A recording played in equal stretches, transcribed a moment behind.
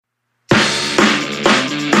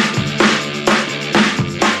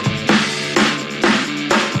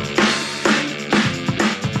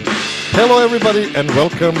Hello, everybody, and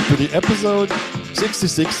welcome to the episode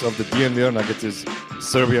 66 of the DNVR Nuggets'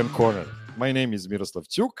 Serbian Corner. My name is Miroslav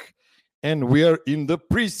Ćuk, and we are in the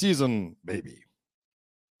preseason, baby.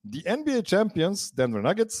 The NBA champions, Denver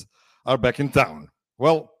Nuggets, are back in town.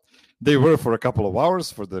 Well, they were for a couple of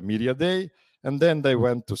hours for the media day, and then they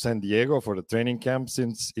went to San Diego for the training camp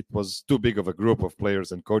since it was too big of a group of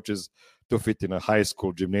players and coaches to fit in a high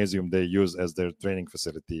school gymnasium they use as their training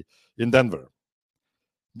facility in Denver.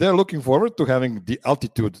 They're looking forward to having the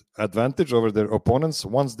altitude advantage over their opponents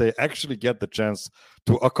once they actually get the chance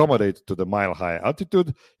to accommodate to the mile-high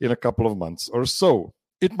altitude in a couple of months or so.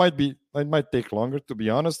 It might take longer, to be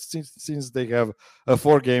honest, since they have a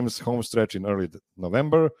 4 games home stretch in early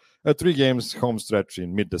November, a 3 games home stretch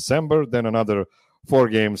in mid-December, then another 4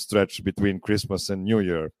 game stretch between Christmas and New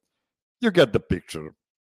Year. You get the picture.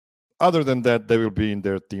 Other than that, they will be in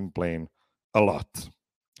their team plane a lot.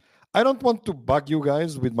 I don't want to bug you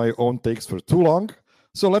guys with my own takes for too long,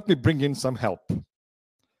 so let me bring in some help.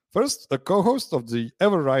 First, a co-host of the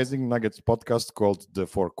ever-rising Nuggets podcast called The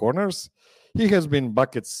Four Corners. He has been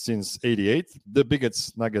Buckets since '88, the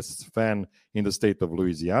biggest Nuggets fan in the state of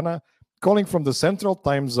Louisiana. Calling from the Central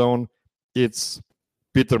Time Zone, it's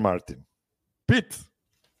Peter Martin. Pete,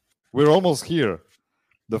 we're almost here.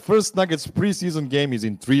 The first Nuggets preseason game is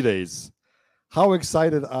in 3 days. How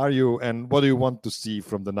excited are you, and what do you want to see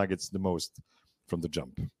from the Nuggets the most from the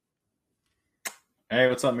jump? Hey,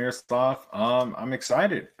 what's up, Miroslav? I'm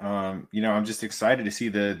excited. I'm just excited to see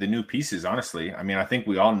the new pieces, honestly. I mean, I think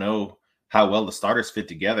we all know how well the starters fit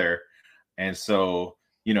together. And so,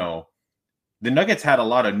 the Nuggets had a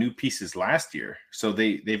lot of new pieces last year. So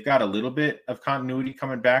they've got a little bit of continuity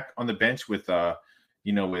coming back on the bench with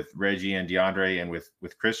Reggie and DeAndre and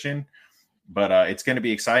with Christian. But it's going to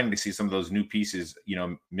be exciting to see some of those new pieces,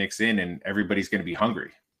 mix in, and everybody's going to be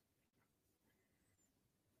hungry.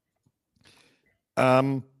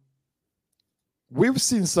 We've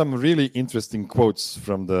seen some really interesting quotes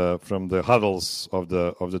from the huddles of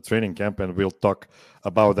the training camp, and we'll talk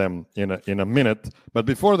about them in a minute. But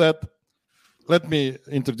before that, let me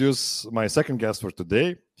introduce my second guest for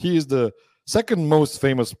today. He is the second most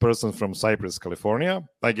famous person from Cypress, California.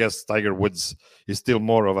 I guess Tiger Woods is still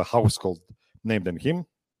more of a household name than him.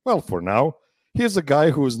 Well, for now, here's a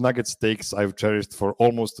guy whose Nuggets takes I've cherished for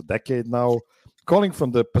almost a decade now. Calling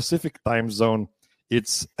from the Pacific time zone,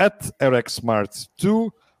 it's at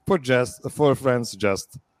RxSmart2 for friends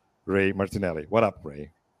just Ray Martinelli. What up,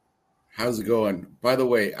 Ray? How's it going? By the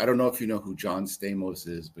way, I don't know if you know who John Stamos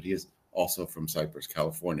is, but he is also from Cypress,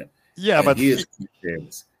 California. Yeah, and but he is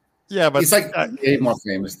famous. Yeah, but he's like way more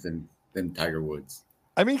famous than Tiger Woods.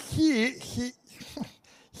 I mean, he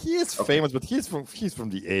is famous, but he's from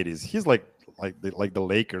the 80s. He's like the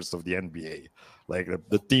Lakers of the NBA, like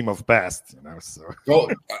the team of past, So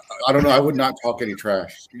I don't know. I would not talk any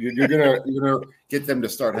trash. You're gonna get them to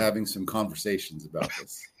start having some conversations about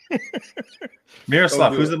this.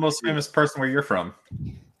 Miroslav, who's the most famous person where you're from?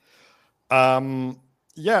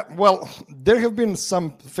 Yeah, well, there have been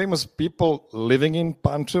some famous people living in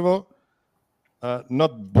Pančevo,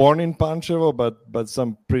 not born in Pančevo, but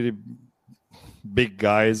some pretty big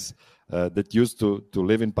guys that used to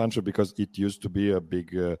live in Pančevo because it used to be a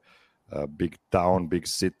big town, big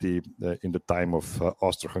city in the time of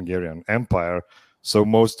Austro-Hungarian Empire. So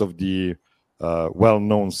most of the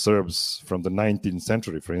well-known Serbs from the 19th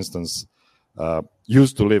century, for instance,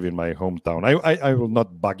 used to live in my hometown. I will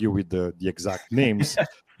not bug you with the exact names,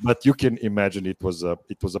 but you can imagine it was a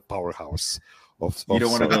powerhouse of you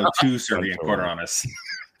don't want to go too Serbian Corner on us.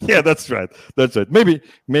 Yeah, that's right. Maybe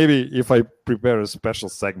if I prepare a special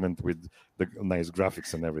segment with the nice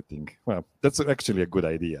graphics and everything, well, that's actually a good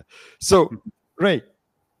idea. So, Ray,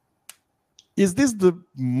 is this the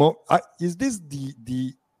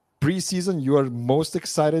preseason you are most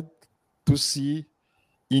excited to see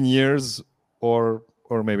in years, or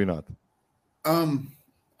maybe not?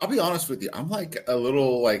 I'll be honest with you. I'm like a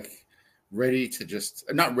little ready to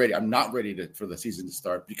not ready. I'm not ready for the season to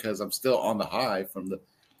start because I'm still on the high from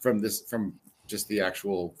just the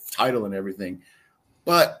actual title and everything.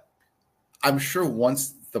 But I'm sure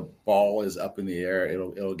once the ball is up in the air,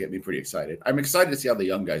 it'll get me pretty excited. I'm excited to see how the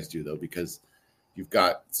young guys do though, because you've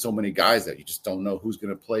got so many guys that you just don't know who's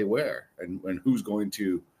going to play where and who's going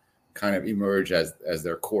to kind of emerge as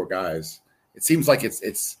their core guys. It seems like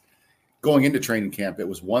it's going into training camp. It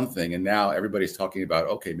was one thing, and now everybody's talking about,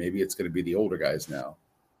 okay, maybe it's going to be the older guys now.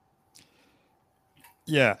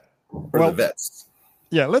 Yeah, or the vets.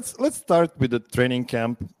 Yeah, let's start with the training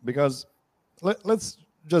camp because let's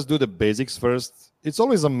just do the basics first. It's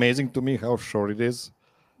always amazing to me how short it is.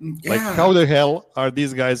 Yeah. Like, how the hell are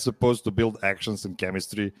these guys supposed to build actions and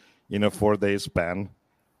chemistry in a 4-day span?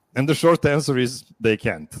 And the short answer is they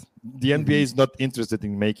can't. The NBA is not interested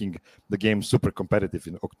in making the game super competitive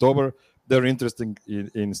in October. They're interested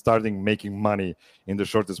in starting making money in the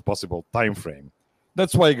shortest possible time frame.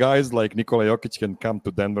 That's why guys like Nikola Jokic can come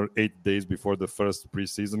to Denver 8 days before the first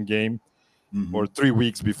preseason game or 3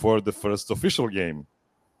 weeks before the first official game.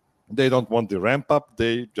 They don't want the ramp up.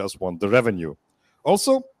 They just want the revenue.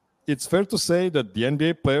 Also, it's fair to say that the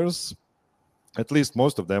NBA players, at least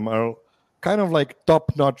most of them, are kind of like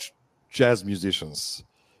top-notch jazz musicians.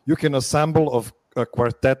 You can assemble a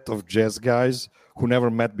quartet of jazz guys who never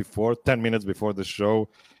met before, 10 minutes before the show,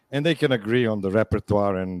 and they can agree on the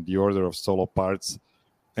repertoire and the order of solo parts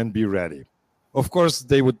and be ready. Of course,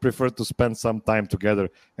 they would prefer to spend some time together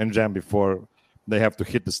and jam before they have to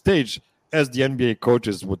hit the stage, as the NBA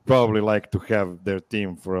coaches would probably like to have their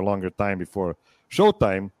team for a longer time before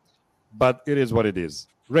showtime, but it is what it is.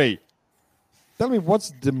 Ray, tell me,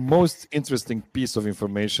 what's the most interesting piece of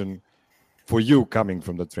information for you coming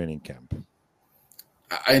from the training camp?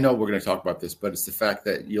 I know we're going to talk about this, but it's the fact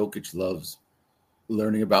that Jokic loves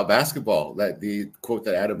learning about basketball. That the quote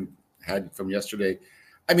that Adam had from yesterday.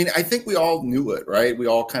 I mean, I think we all knew it, right? We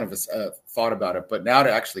all kind of thought about it, but now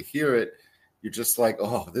to actually hear it, you're just like,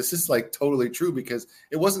 oh, this is like totally true, because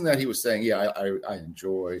it wasn't that he was saying, yeah, I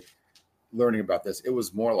enjoy learning about this. It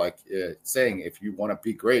was more like saying, if you want to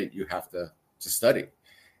be great, you have to study.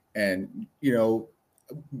 And, you know,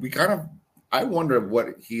 I wonder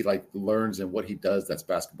what he like learns and what he does that's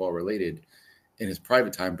basketball related in his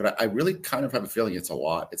private time. But I really kind of have a feeling it's a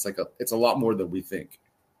lot. It's a lot more than we think.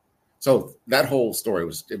 So that whole story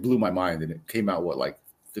it blew my mind, and it came out like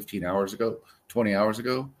 15 hours ago, 20 hours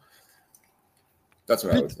ago. That's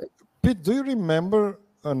what I would say. Pete, do you remember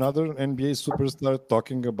another NBA superstar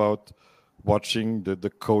talking about watching the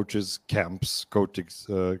coaches' camps,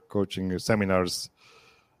 coaching seminars,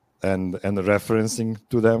 and referencing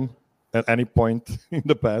to them at any point in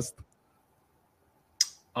the past?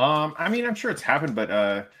 I mean, I'm sure it's happened, but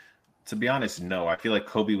to be honest, no. I feel like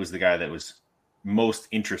Kobe was the guy that was most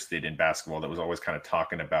interested in basketball, that was always kind of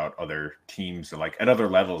talking about other teams, like at other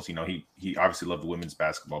levels. You know, he obviously loved women's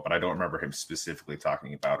basketball, but I don't remember him specifically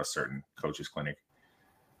talking about a certain coach's clinic.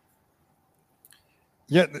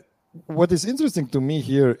 Yeah, what is interesting to me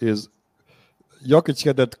here is Jokic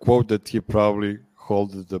had that quote that he probably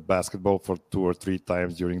held the basketball for 2 or 3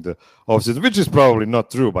 times during the offseason, which is probably not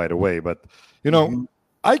true, by the way. But, you know,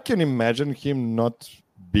 I can imagine him not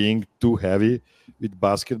being too heavy with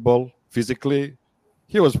basketball physically.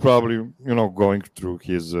 He was probably, you know, going through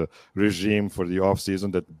his regime for the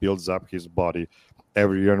offseason that builds up his body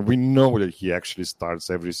every year. And we know that he actually starts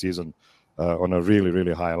every season on a really,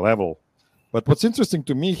 really high level. But what's interesting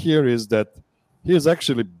to me here is that he is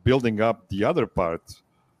actually building up the other part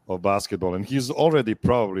of basketball, and he's already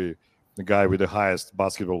probably the guy with the highest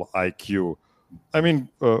basketball IQ. I mean,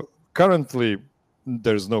 currently,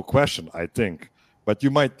 there's no question, I think, but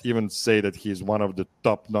you might even say that he's one of the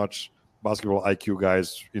top-notch basketball IQ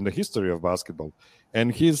guys in the history of basketball.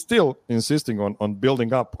 And he's still insisting on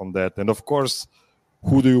building up on that. And of course,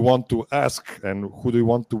 who do you want to ask and who do you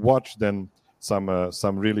want to watch? Then some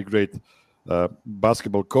really great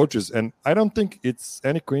basketball coaches. And I don't think it's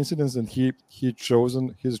any coincidence that he's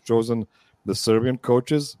chosen the Serbian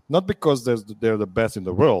coaches, not because they're the best in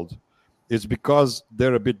the world. It's because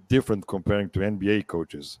they're a bit different comparing to NBA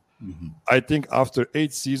coaches. I think after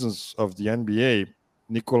 8 seasons of the NBA,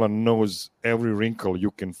 Nikola knows every wrinkle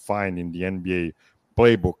you can find in the NBA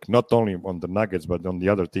playbook, not only on the Nuggets, but on the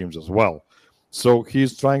other teams as well. So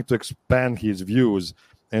he's trying to expand his views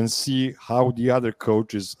and see how the other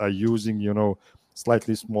coaches are using, you know,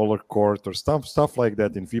 slightly smaller court or stuff like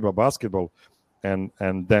that in FIBA basketball, and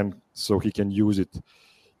then so he can use it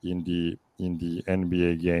in the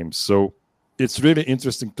NBA game. So it's really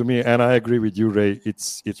interesting to me, and I agree with you, Ray.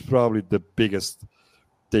 It's probably the biggest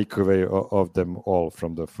takeaway of them all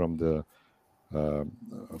from the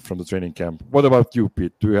training camp. What about you,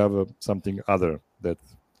 Pete? Do you have something other that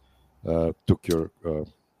took your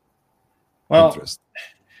interest?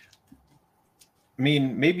 I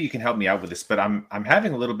mean, maybe you can help me out with this, but I'm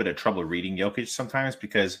having a little bit of trouble reading Jokic sometimes,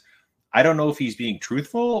 because I don't know if he's being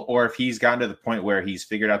truthful or if he's gotten to the point where he's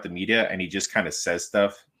figured out the media and he just kind of says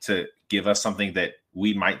stuff to give us something that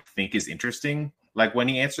we might think is interesting. Like when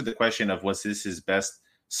he answered the question of was this his best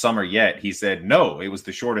summer yet, he said, no, it was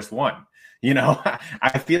the shortest one. You know,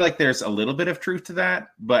 I feel like there's a little bit of truth to that,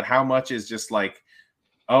 but how much is just like,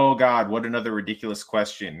 oh God, what another ridiculous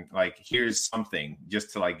question. Like, here's something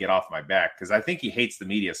just to like get off my back. Cause I think he hates the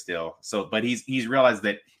media still. So, but he's realized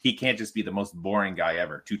that he can't just be the most boring guy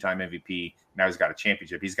ever. 2-time MVP. Now he's got a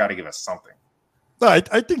championship. He's got to give us something. No,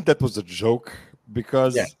 I think that was a joke Yeah,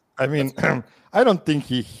 because I mean I don't think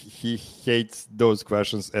he hates those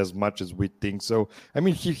questions as much as we think. So I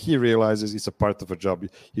mean he realizes it's a part of a job.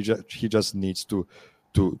 He just needs to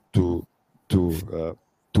to to uh,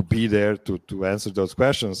 to be there to answer those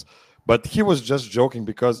questions. But he was just joking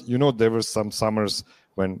because there were some summers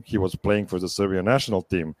when he was playing for the Serbian national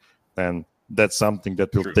team, and that's something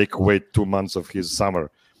that will True. take away 2 months of his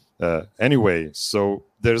summer. Anyway, so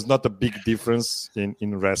there's not a big difference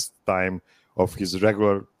in rest time of his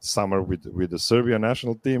regular summer with the Serbian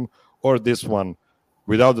national team or this one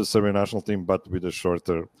without the Serbian national team, but with a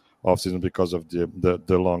shorter offseason because of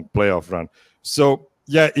the long playoff run. So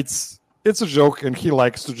yeah, it's a joke, and he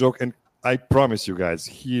likes to joke. And I promise you guys,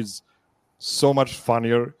 he's so much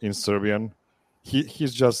funnier in Serbian.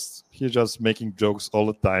 He's just making jokes all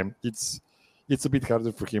the time. It's a bit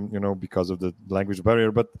harder for him, because of the language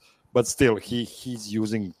barrier. But still, he's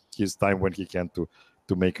using his time when he can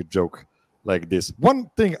to make a joke like this. One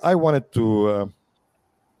thing I wanted to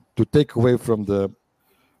take away from the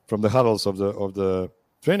huddles of the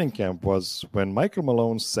training camp was when Michael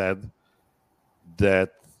Malone said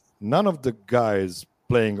that none of the guys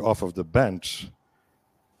playing off of the bench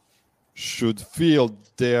should feel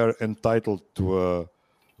they're entitled to a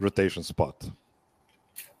rotation spot.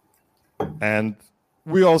 And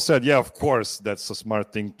we all said, yeah, of course, that's a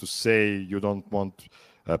smart thing to say. You don't want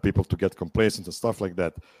people to get complacent and stuff like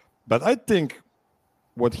that. But I think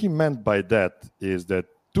what he meant by that is that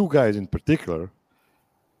two guys in particular,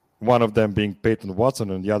 one of them being Peyton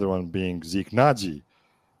Watson and the other one being Zeke Nagy,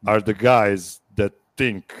 are the guys that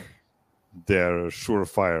think they're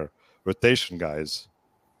surefire rotation guys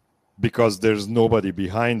because there's nobody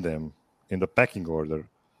behind them in the pecking order.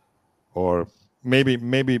 Or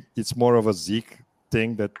maybe it's more of a Zeke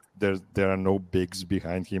thing that there are no bigs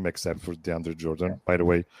behind him except for DeAndre Jordan. By the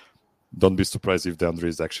way, don't be surprised if DeAndre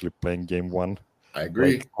is actually playing game one. I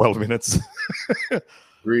agree. Like 12 minutes.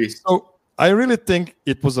 Agree. So I really think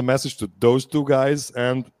it was a message to those two guys,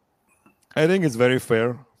 and I think it's very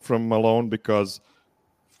fair from Malone because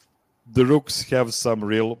the Rooks have some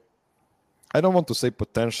real, I don't want to say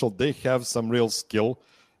potential, they have some real skill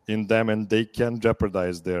in them, and they can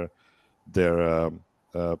jeopardize their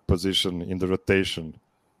position in the rotation.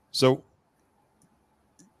 So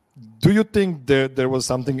do you think there was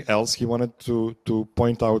something else he wanted to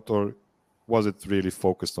point out, or was it really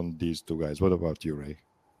focused on these two guys? What about you, Ray?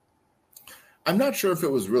 I'm not sure if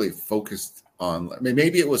it was really focused on, I mean,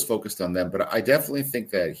 maybe it was focused on them, but I definitely think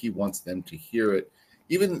that he wants them to hear it.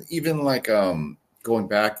 Even like going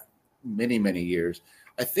back many years,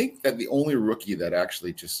 I think that the only rookie that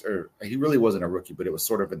actually he really wasn't a rookie, but it was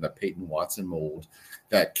sort of in the Peyton Watson mold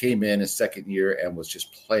that came in his second year and was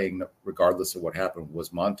just playing regardless of what happened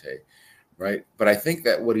was Monte, right? But I think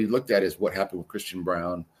that what he looked at is what happened with Christian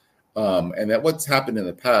Brown, and that what's happened in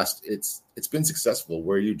the past, it's been successful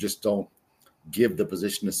where you just don't give the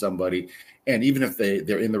position to somebody, and even if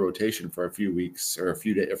they're in the rotation for a few weeks or a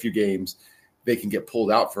few games, they can get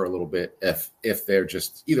pulled out for a little bit if they're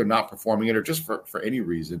just either not performing it or just for any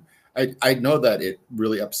reason. I know that it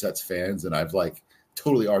really upsets fans, and I've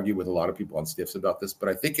totally argued with a lot of people on Stiffs about this, but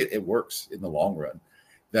I think it works in the long run,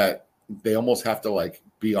 that they almost have to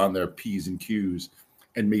be on their P's and Q's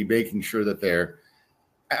and be making sure that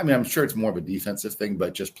I'm sure it's more of a defensive thing,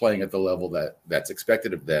 but just playing at the level that's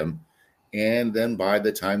expected of them. And then by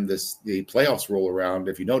the time the playoffs roll around,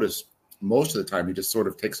 if you notice, most of the time he just sort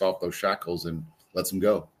of takes off those shackles and lets them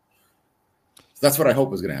go. So that's what I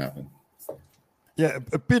hope is going to happen. Yeah,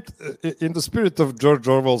 a bit in the spirit of George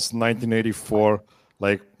Orwell's 1984,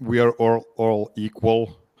 we are all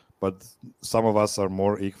equal, but some of us are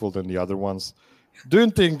more equal than the other ones. Do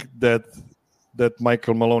you think that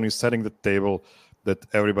Michael Malone is setting the table that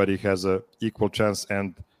everybody has an equal chance,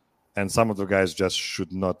 and some of the guys just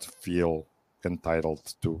should not feel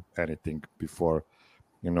entitled to anything before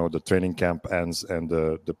the training camp ends and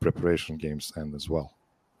the preparation games end as well?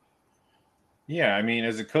 Yeah, I mean,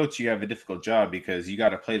 as a coach, you have a difficult job because you got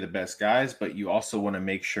to play the best guys, but you also want to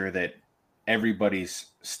make sure that everybody's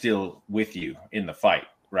still with you in the fight,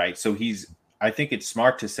 right? So I think it's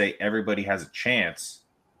smart to say everybody has a chance,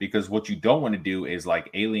 because what you don't want to do is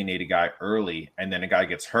alienate a guy early and then a guy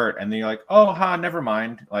gets hurt and then you're like, oh, never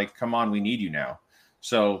mind. Come on, we need you now.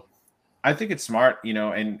 So I think it's smart,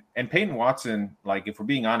 and Peyton Watson, if we're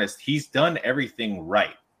being honest, he's done everything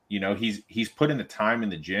right. He's put in the time in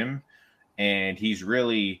the gym, and he's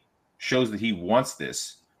really shows that he wants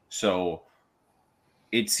this. So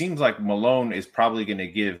it seems like Malone is probably going to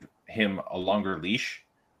give him a longer leash,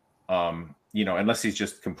 unless he's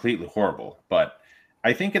just completely horrible. But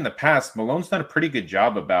I think in the past, Malone's done a pretty good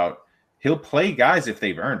job about he'll play guys if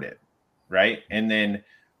they've earned it, right? And then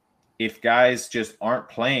if guys just aren't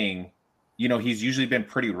playing, he's usually been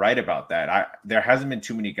pretty right about that. There hasn't been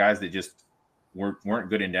too many guys that just weren't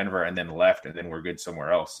good in Denver and then left and then were good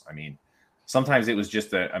somewhere else. I mean, sometimes it was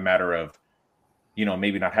just a matter of,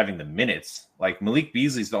 maybe not having the minutes. Like Malik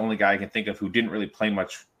Beasley's the only guy I can think of who didn't really play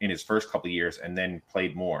much in his first couple of years and then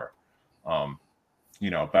played more. But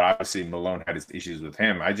obviously Malone had his issues with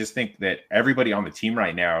him. I just think that everybody on the team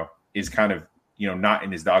right now is kind of, not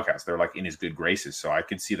in his doghouse. They're like in his good graces. So I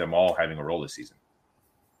can see them all having a role this season.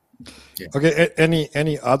 Yeah. Okay.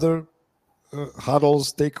 Any other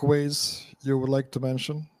huddles, takeaways you would like to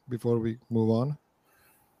mention before we move on?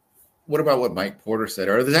 What about what Mike Porter said?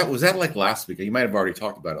 Or was that like last week? You might have already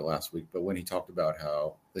talked about it last week, but when he talked about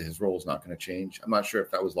how his role is not going to change, I'm not sure if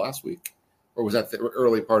that was last week or was that the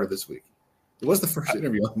early part of this week? It was the first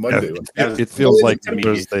interview on Monday. It feels like the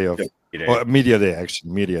Thursday of media day,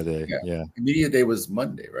 actually. Media day. Yeah. Media day was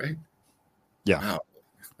Monday, right? Yeah. Wow.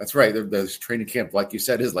 That's right. The training camp, like you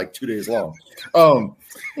said, is like 2 days long.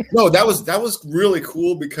 No, that was really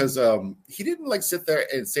cool because he didn't like sit there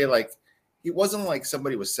and say like he wasn't like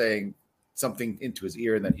somebody was saying something into his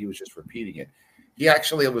ear and then he was just repeating it. He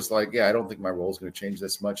actually was like, yeah, I don't think my role is going to change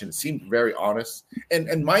this much. And it seemed very honest.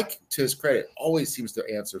 And Mike, to his credit, always seems to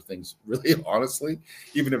answer things really honestly,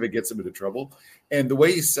 even if it gets him into trouble. And the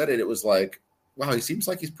way he said it, it was like, wow, he seems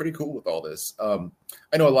like he's pretty cool with all this.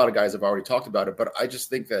 I know a lot of guys have already talked about it, but I just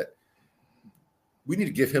think that we need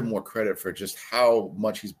to give him more credit for just how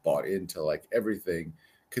much he's bought into like everything,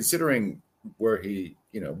 considering where he,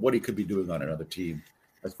 what he could be doing on another team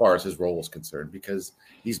as far as his role is concerned, because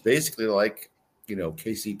he's basically like,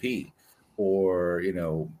 KCP or,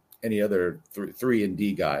 any other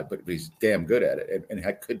 3-and-D guy, but he's damn good at it and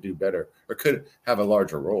could do better or could have a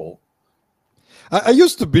larger role. I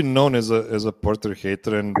used to be known as a Porter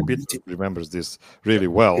hater, and Pete remembers this really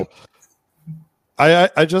well.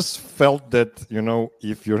 I just felt that,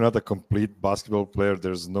 if you're not a complete basketball player,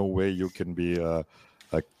 there's no way you can be a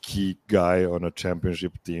key guy on a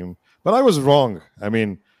championship team. But I was wrong. I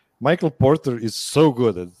mean, Michael Porter is so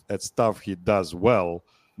good at stuff he does well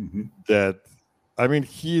that, I mean,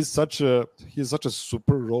 he's such a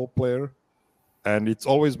super role player. And it's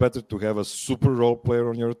always better to have a super role player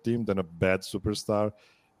on your team than a bad superstar.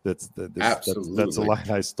 That's a line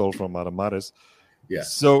I stole from Adamares. Yeah.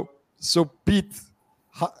 So Pete,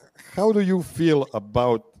 how do you feel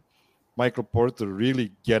about Michael Porter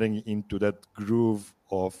really getting into that groove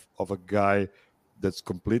of a guy that's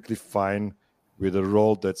completely fine with a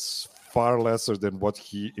role that's far lesser than what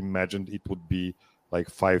he imagined it would be like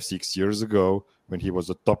 5-6 years ago when he was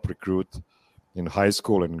a top recruit in high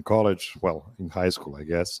school and in college? Well, in high school, I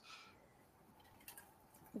guess.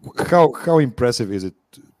 How impressive is it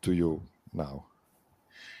to you now?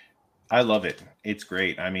 I love it. It's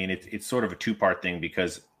great. I mean, it's sort of a two-part thing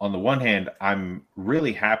because on the one hand, I'm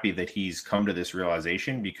really happy that he's come to this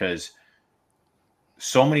realization because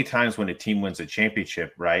so many times when a team wins a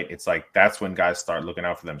championship, right, it's like that's when guys start looking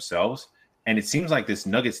out for themselves. And it seems like this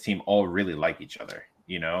Nuggets team all really like each other,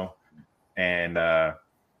 and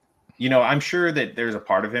I'm sure that there's a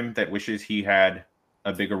part of him that wishes he had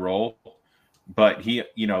a bigger role, but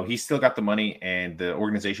he's still got the money and the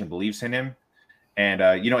organization believes in him. And,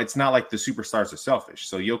 it's not like the superstars are selfish.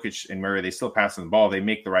 So Jokic and Murray, they still pass the ball. They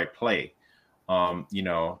make the right play. I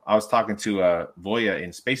was talking to Voya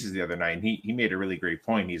in Spaces the other night, and he made a really great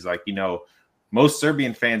point. He's like, most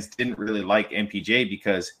Serbian fans didn't really like MPJ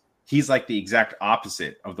because he's like the exact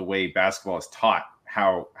opposite of the way basketball is taught,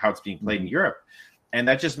 how it's being played in Europe. And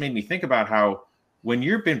that just made me think about how when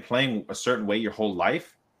you've been playing a certain way your whole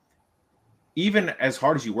life, even as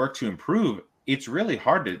hard as you work to improve, it's really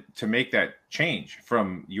hard to make that change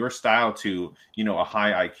from your style to, a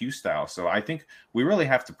high IQ style. So I think we really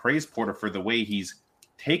have to praise Porter for the way he's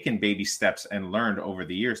taken baby steps and learned over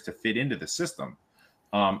the years to fit into the system.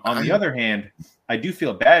 On the other hand, I do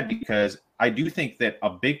feel bad because I do think that a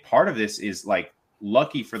big part of this is like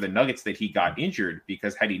lucky for the Nuggets that he got injured,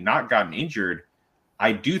 because had he not gotten injured,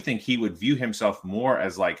 I do think he would view himself more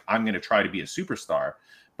as like, I'm going to try to be a superstar,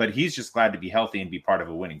 but he's just glad to be healthy and be part of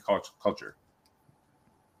a winning culture.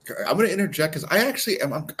 I'm going to interject because I actually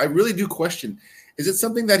I really do question, is it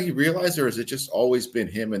something that he realized or has it just always been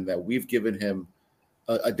him and that we've given him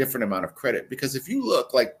a different amount of credit? Because if you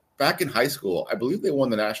look like back in high school, I believe they won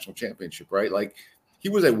the national championship, right? Like he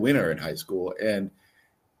was a winner in high school. And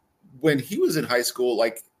when he was in high school,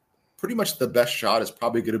 like pretty much the best shot is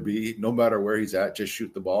probably going to be, no matter where he's at, just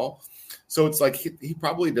shoot the ball. So it's like he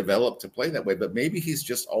probably developed to play that way, but maybe he's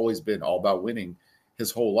just always been all about winning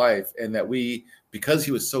his whole life, and that because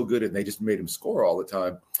he was so good and they just made him score all the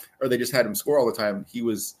time, or they just had him score all the time, he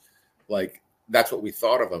was like, that's what we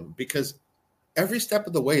thought of him. Because every step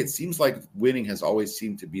of the way, it seems like winning has always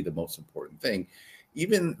seemed to be the most important thing.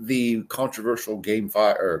 Even the controversial game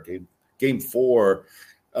 4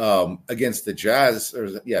 against the Jazz,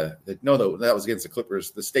 that was against the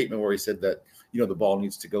Clippers. The statement where he said that, the ball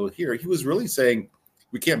needs to go here. He was really saying,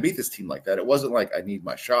 we can't beat this team like that. It wasn't like I need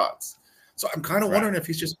my shots. So I'm kind of wondering if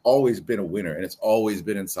he's just always been a winner and it's always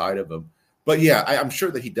been inside of him. But yeah, I'm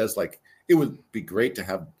sure that he does, like, it would be great to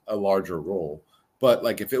have a larger role. But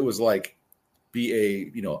like, if it was like be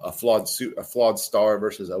a flawed star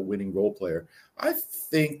versus a winning role player, I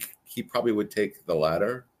think he probably would take the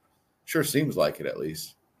latter. Sure seems like it, at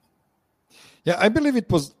least. Yeah, I believe it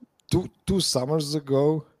was two summers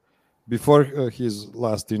ago, before his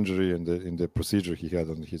last injury in the procedure he had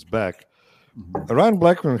on his back. Mm-hmm. Ryan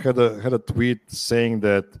Blackburn had a tweet saying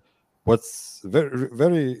that what's very,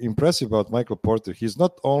 very impressive about Michael Porter, he's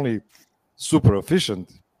not only super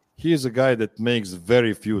efficient, he is a guy that makes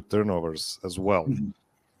very few turnovers as well. Mm-hmm.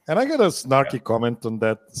 And I got a snarky comment on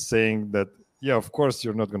that, saying that, yeah, of course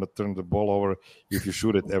you're not going to turn the ball over if you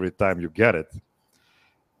shoot it every time you get it.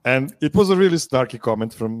 And it was a really snarky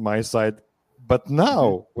comment from my side. But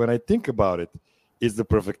now, when I think about it, it's the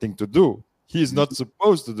perfect thing to do. He's not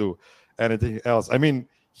supposed to do anything else. I mean,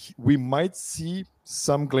 we might see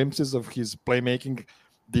some glimpses of his playmaking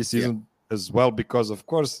this season as well, because, of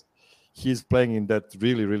course, he's playing in that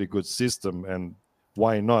really, really good system, and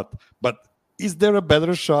why not? But is there a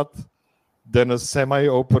better shot than a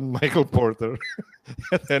semi-open Michael Porter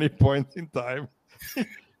at any point in time?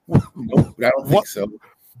 No, I don't think so.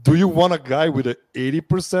 Do you want a guy with an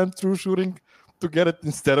 80% true shooting to get it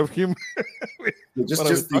instead of him? That's what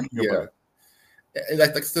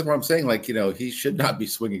I'm saying. Like, he should not be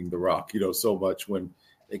swinging the rock, so much when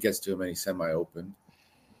it gets to him and he's semi-open.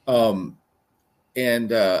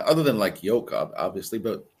 And other than like Yoke, obviously,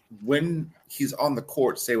 but when he's on the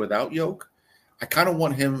court, say without Yoke, I kind of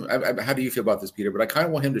want him. How do you feel about this, Peter? But I kind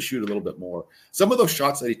of want him to shoot a little bit more. Some of those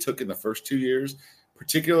shots that he took in the first 2 years,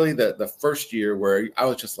 particularly the first year, where I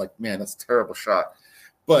was just like, man, that's a terrible shot.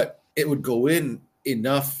 But it would go in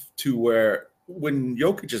enough to where when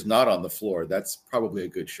Jokic is not on the floor, that's probably a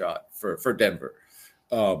good shot for Denver.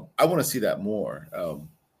 I want to see that more.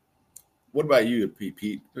 What about you,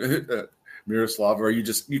 Pete? Miroslav, or you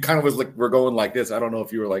kind of was like, we're going like this. I don't know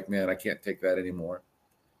if you were like, man, I can't take that anymore.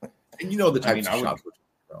 And the types of shots.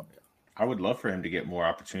 I would love for him to get more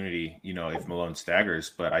opportunity, if Malone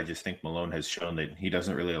staggers, but I just think Malone has shown that he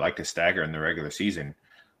doesn't really like to stagger in the regular season,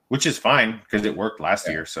 which is fine because it worked last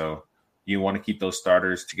year. So you want to keep those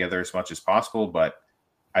starters together as much as possible, but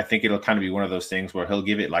I think it'll kind of be one of those things where he'll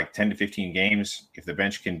give it like 10 to 15 games. If the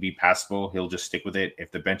bench can be passable, he'll just stick with it.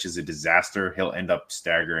 If the bench is a disaster, he'll end up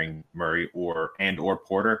staggering Murray or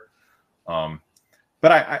Porter. But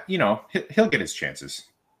I he'll get his chances.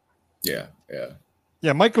 Yeah,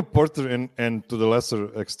 Michael Porter and to the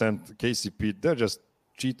lesser extent KCP, they're just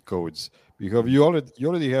cheat codes, because you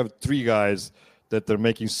already have three guys that are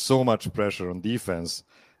making so much pressure on defense,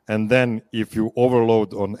 and then if you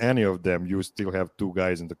overload on any of them, you still have two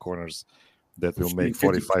guys in the corners that will make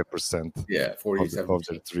 45%. Yeah, 47% of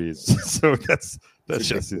their threes. So that's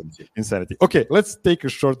just insanity. Okay, let's take a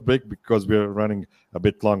short break because we're running a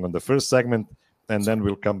bit long on the first segment, and then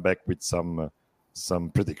we'll come back with some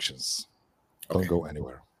predictions. Don't go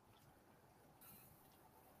anywhere.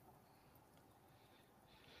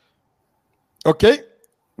 Okay,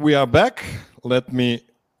 we are back. Let me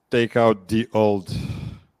take out the old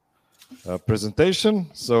presentation.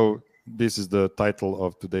 So this is the title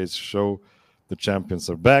of today's show. The champions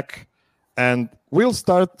are back. And we'll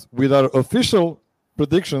start with our official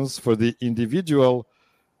predictions for the individual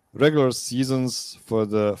regular seasons for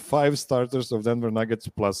the 5 starters of Denver Nuggets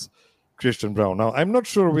plus Christian Braun. Now, I'm not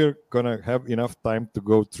sure we're going to have enough time to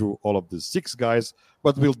go through all of the 6 guys,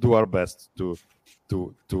 but we'll do our best to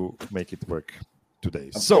make it work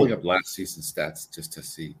today. I'm pulling up last season stats just to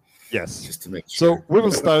see. Yes. Just to make sure. So we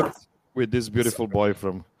will start with this beautiful boy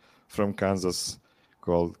from Kansas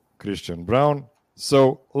called Christian Braun.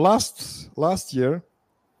 So last year,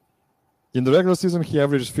 in the regular season, he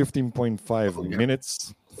averaged 15.5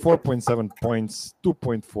 minutes, 4.7 points,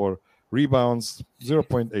 2.4 rebounds,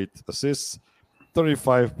 0.8 assists,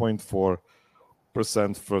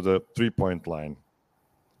 35.4% for the three-point line.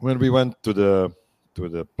 When we went to the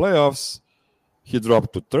playoffs, he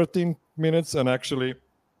dropped to 13 minutes, and actually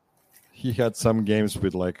he had some games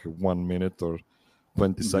with like 1 minute or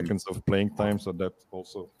 20 seconds of playing time, so that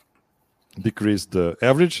also decreased the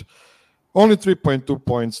average. Only 3.2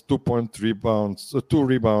 points, 2.3 rebounds, 2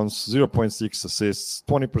 rebounds, 0.6 assists,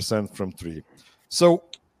 20% from 3. So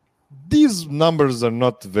these numbers are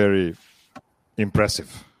not very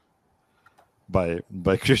impressive by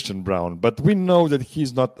Christian Braun, but we know that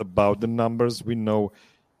he's not about the numbers. We know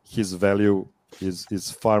his value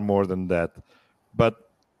is far more than that. But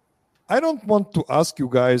I don't want to ask you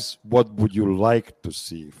guys what would you like to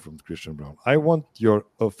see from Christian Braun. I want your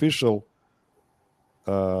official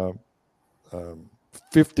 50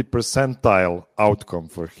 percentile outcome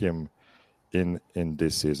for him in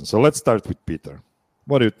this season. So let's start with Peter.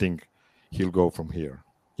 What do you think he'll go from here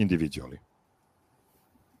individually?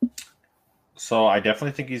 So I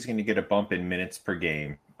definitely think he's going to get a bump in minutes per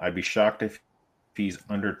game. I'd be shocked if he's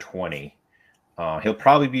under 20. He'll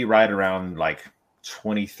probably be right around like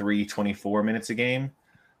 23, 24 minutes a game.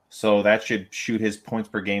 So that should shoot his points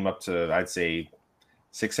per game up to, I'd say,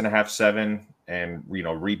 6.5, 7, and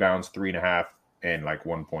rebounds 3.5 and like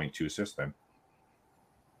 1.2 assists then.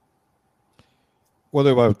 What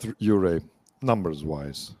about you, Ray, numbers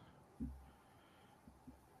wise?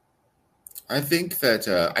 I think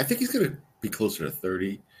he's going to be closer to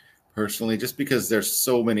 30 personally, just because there's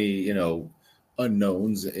so many,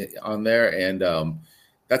 unknowns on there. And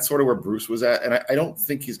that's sort of where Bruce was at. And I don't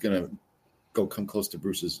think he's going to come close to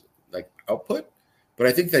Bruce's output, but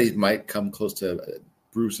I think that he might come close to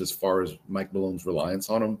Bruce as far as Mike Malone's reliance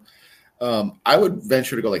on him. I would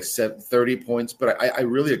venture to go like 30 points, but I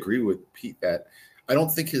really agree with Pete that I don't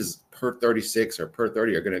think his per 36 or per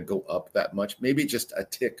 30 are going to go up that much. Maybe just a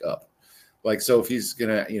tick up. So if he's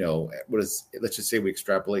gonna, let's just say we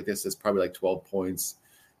extrapolate this, it's probably like 12 points,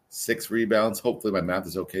 6 rebounds. Hopefully my math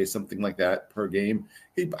is okay, something like that per game.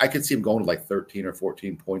 I could see him going to like 13 or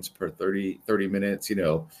 14 points per 30 minutes,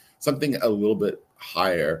 something a little bit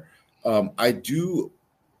higher. I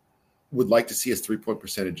would like to see his 3-point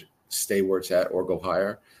percentage stay where it's at or go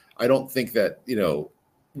higher. I don't think that,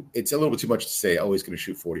 it's a little bit too much to say, oh, he's going to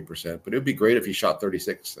shoot 40%, but it would be great if he shot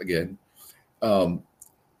 36 again.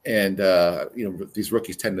 And these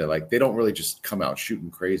rookies tend to they don't really just come out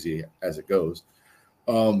shooting crazy as it goes.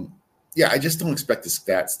 I just don't expect the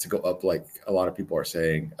stats to go up like a lot of people are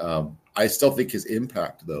saying. I still think his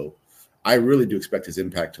impact, though, I really do expect his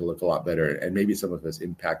impact to look a lot better, and maybe some of his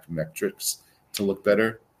impact metrics to look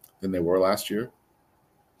better than they were last year.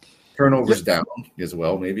 Turnovers down as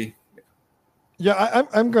well, maybe. Yeah,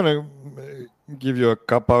 I'm gonna give you a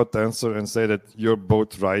cop-out answer and say that you're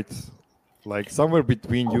both right. Like somewhere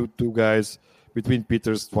between you two guys, between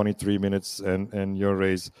Peter's 23 minutes and your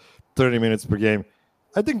Ray's 30 minutes per game.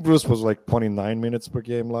 I think Bruce was like 29 minutes per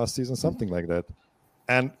game last season, something like that.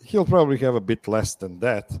 And he'll probably have a bit less than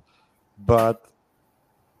that. But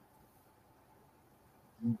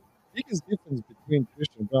the biggest difference between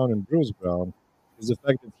Christian Braun and Bruce Brown is the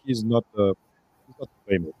fact that he's not a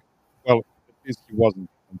playmaker. Well, at least he wasn't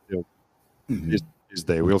until this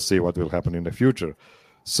day. We'll see what will happen in the future.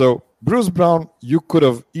 So Bruce Brown, you could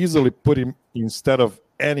have easily put him instead of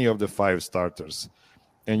any of the 5 starters,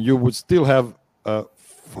 and you would still have a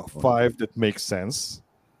 5 that makes sense.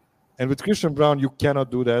 And with Christian Braun, you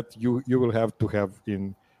cannot do that. You will have to have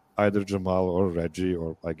in either Jamal or Reggie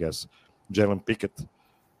or I guess Jalen Pickett.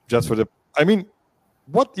 Just for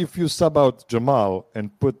what if you sub out Jamal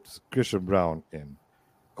and put Christian Braun in?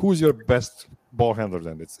 Who's your best ball handler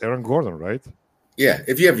then? It's Aaron Gordon, right? Yeah,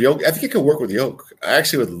 if you have Yoke, I think it could work with Yoke. I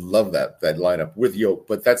actually would love that lineup with Yoke,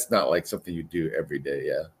 but that's not like something you do every day.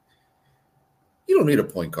 Yeah, you don't need a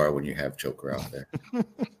point guard when you have Joker out there.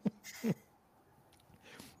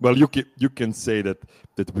 Well, you can say that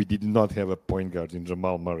we did not have a point guard in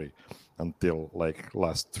Jamal Murray until like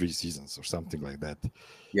last 3 seasons or something like that.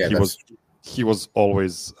 Yeah, he was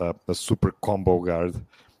always a super combo guard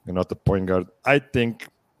and not a point guard. I think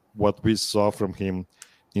what we saw from him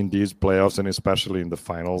in these playoffs and especially in the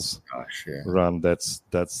finals run, that's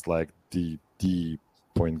like the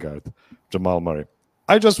point guard, Jamal Murray.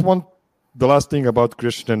 I just want the last thing about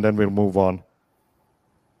Christian, and then we'll move on.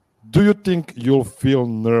 Do you think you'll feel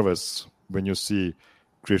nervous when you see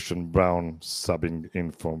Christian Braun subbing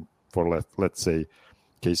in for let's say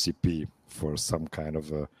KCP for some kind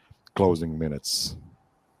of closing minutes?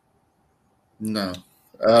 No,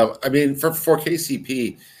 for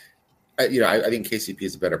KCP. I think KCP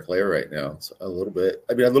is a better player right now. So a little bit.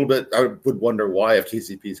 I would wonder why if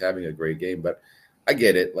KCP is having a great game, but I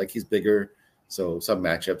get it. Like he's bigger, so some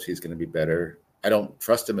matchups he's going to be better. I don't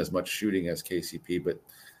trust him as much shooting as KCP, but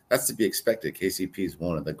that's to be expected. KCP is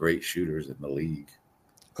one of the great shooters in the league.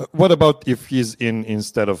 What about if he's in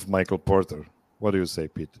instead of Michael Porter? What do you say,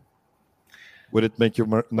 Pete? Would it make you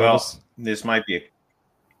nervous? Well, it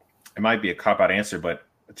might be a cop-out answer, but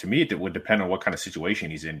to me, it would depend on what kind of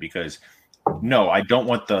situation he's in, because no, I don't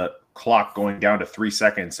want the clock going down to 3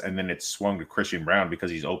 seconds and then it's swung to Christian Brown because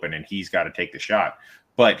he's open and he's got to take the shot.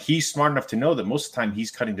 But he's smart enough to know that most of the time he's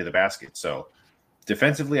cutting to the basket. So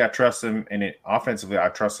defensively, I trust him, and offensively, I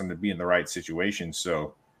trust him to be in the right situation.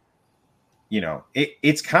 So,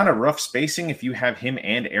 it's kind of rough spacing if you have him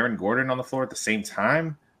and Aaron Gordon on the floor at the same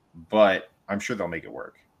time, but I'm sure they'll make it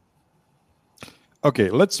work. Okay,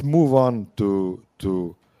 let's move on to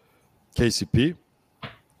KCP.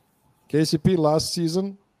 KCP last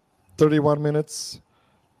season, 31 minutes,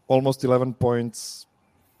 almost 11 points,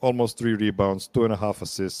 almost 3 rebounds, 2.5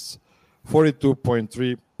 assists,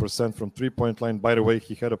 42.3% from three-point line. By the way,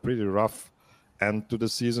 he had a pretty rough end to the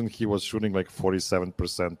season. He was shooting like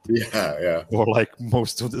 47%. Yeah. For like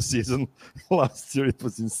most of the season. Last year, it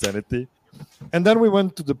was insanity. And then we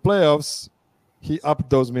went to the playoffs. He upped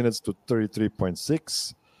those minutes to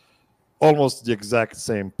 33.6, almost the exact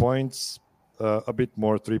same points. A bit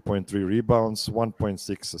more, 3.3 rebounds,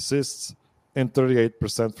 1.6 assists, and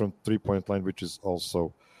 38% from three-point line, which is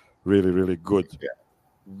also really, really good. Yeah.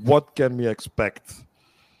 What can we expect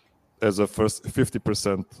as a first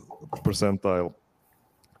 50% percentile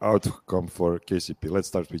outcome for KCP? Let's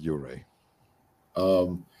start with you, Ray.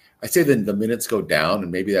 I say then the minutes go down,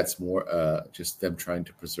 and maybe that's more just them trying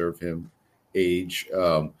to preserve him age.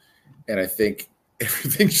 And I think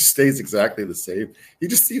everything just stays exactly the same. He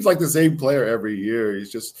just seems like the same player every year.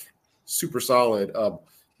 He's just super solid.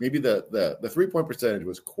 Maybe the 3-point percentage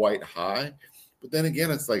was quite high, but then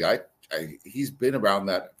again, it's like he's been around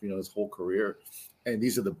that his whole career, and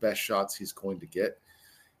these are the best shots he's going to get.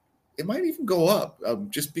 It might even go up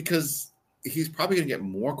just because he's probably going to get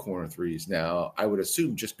more corner threes now, I would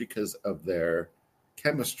assume, just because of their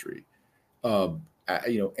chemistry.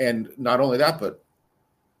 And not only that, but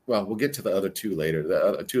well, we'll get to the other two later,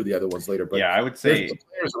 two of the other ones later. But yeah, I would say the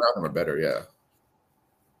players around them are better. Yeah.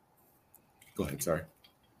 Go ahead. Sorry.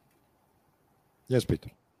 Yes, Peter.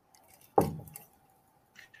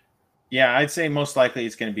 Yeah, I'd say most likely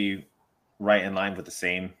it's going to be right in line with the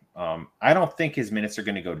same. I don't think his minutes are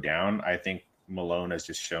going to go down. I think Malone has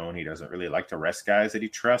just shown he doesn't really like to rest guys that he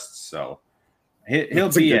trusts. So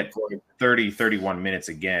he'll be at 30, 31 minutes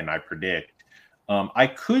again, I predict. I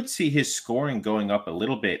could see his scoring going up a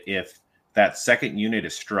little bit if that second unit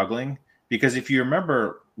is struggling. Because if you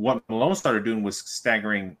remember, what Malone started doing was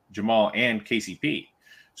staggering Jamal and KCP.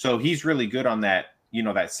 So he's really good on that,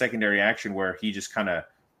 that secondary action where he just kind of,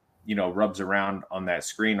 rubs around on that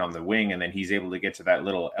screen on the wing, and then he's able to get to that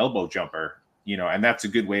little elbow jumper, and that's a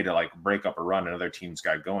good way to like break up a run another team's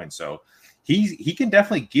got going. So he can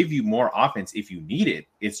definitely give you more offense if you need it.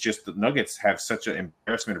 It's just the Nuggets have such an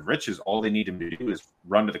embarrassment of riches. All they need him to do is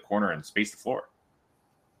run to the corner and space the floor.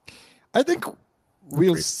 I think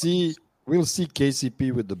we'll see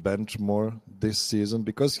KCP with the bench more this season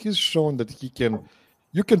because he's shown that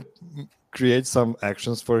you can create some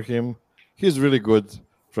actions for him. He's really good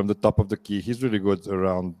from the top of the key. He's really good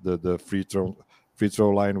around the free throw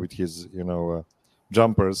line with his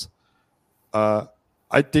jumpers. I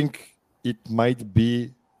think it might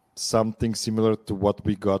be something similar to what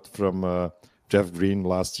we got from Jeff Green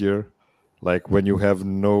last year. Like when you have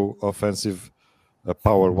no offensive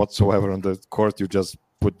power whatsoever on the court, you just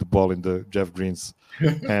put the ball in the Jeff Green's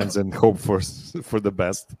hands and hope for the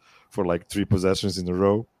best for like 3 possessions in a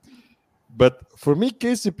row. But for me,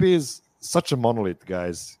 KCP is such a monolith,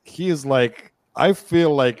 guys. He is like, I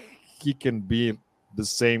feel like he can be the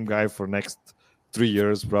same guy for next 3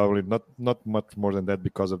 years, probably not much more than that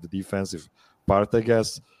because of the defensive part, I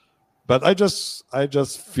guess. But I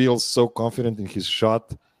just feel so confident in his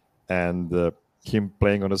shot and him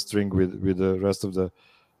playing on a string with the rest of the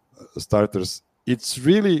starters. It's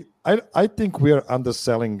really, I think we are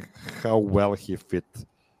underselling how well he fit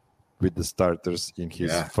with the starters in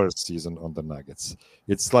his first season on the Nuggets.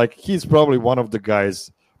 It's like he's probably one of the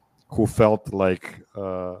guys who felt like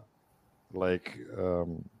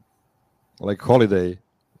Holiday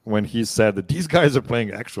when he said that these guys are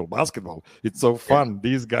playing actual basketball. It's so fun.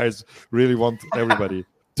 These guys really want everybody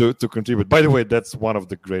to contribute. By the way, that's one of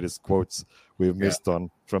the greatest quotes we've missed on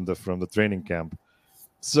from the training camp.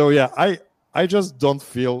 So I just don't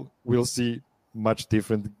feel we'll see much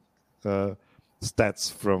different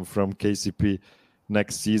stats from KCP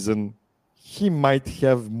next season. He might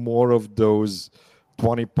have more of those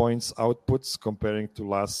 20 points outputs comparing to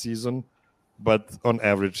last season, but on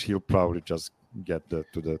average he'll probably just get to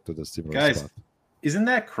the similar spot. Isn't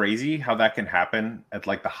that crazy how that can happen at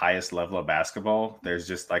like the highest level of basketball? There's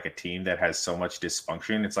just like a team that has so much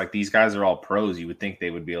dysfunction. It's like these guys are all pros. You would think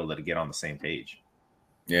they would be able to get on the same page.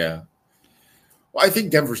 Yeah. Well, I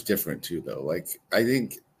think Denver's different too, though. Like, I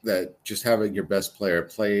think that just having your best player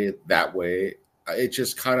play that way, it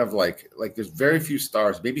just kind of like there's very few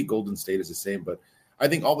stars. Maybe Golden State is the same, but I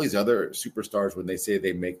think all these other superstars, when they say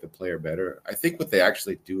they make the player better, I think what they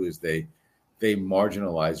actually do is they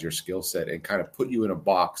marginalize your skill set and kind of put you in a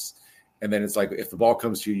box. And then it's like, if the ball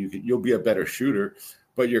comes to you, you'll be a better shooter,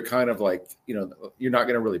 but you're kind of like, you're not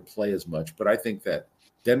going to really play as much. But I think that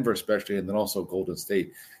Denver, especially, and then also Golden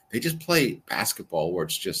State, they just play basketball where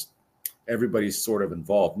it's just everybody's sort of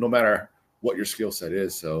involved, no matter what your skill set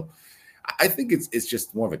is. So I think it's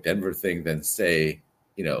just more of a Denver thing than, say,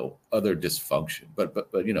 other dysfunction. But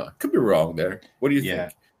I could be wrong there. What do you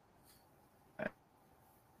think?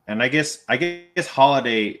 And I guess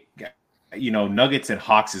Holiday, Nuggets and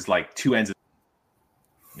Hawks is like two ends of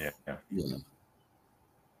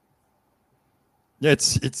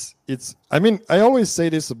it's I mean, I always say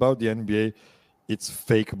this about the NBA, it's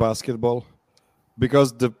fake basketball,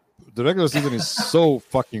 because the regular season is so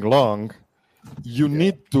fucking long. You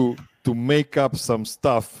need to make up some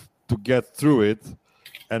stuff to get through it,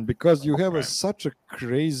 and because you have such a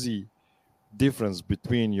crazy difference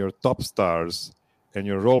between your top stars and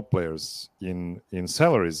your role players in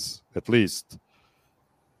salaries, at least,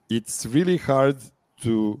 it's really hard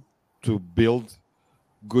to build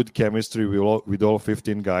good chemistry with all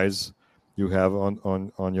 15 guys you have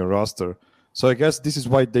on your roster. So I guess this is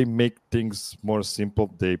why they make things more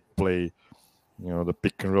simple. They play, the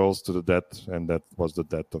pick and rolls to the death, and that was the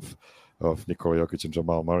death of Nikola Jokic and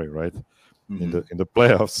Jamal Murray, right? Mm-hmm. in the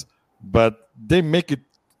playoffs. But they make it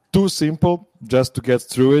too simple just to get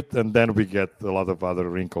through it, and then we get a lot of other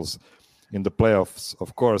wrinkles in the playoffs,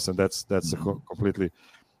 of course, and that's a completely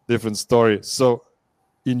different story. So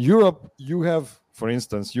in Europe, you have, for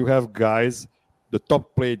instance, guys, the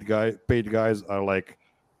top paid guys are like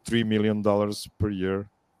 $3 million per year,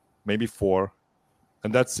 maybe $4 million,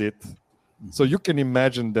 and that's it. So you can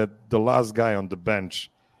imagine that the last guy on the bench,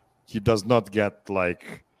 he does not get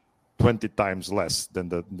like 20 times less than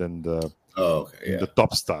the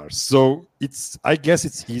top stars. So I guess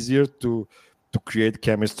it's easier to create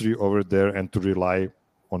chemistry over there and to rely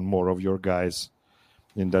on more of your guys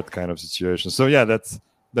in that kind of situation. So yeah, that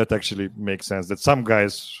actually makes sense, that some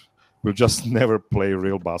guys will just never play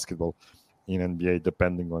real basketball in NBA,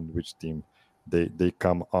 depending on which team they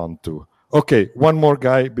come on to. Okay, one more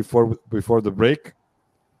guy before the break,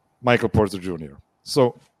 Michael Porter Jr.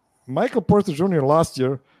 So Michael Porter Jr. last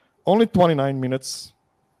year, only 29 minutes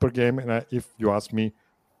per game, and if you ask me,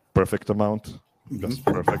 perfect amount, just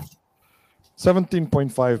perfect.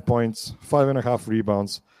 17.5 points, 5.5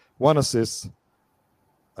 rebounds, 1 assist,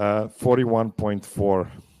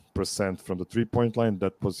 41.4% from the three-point line.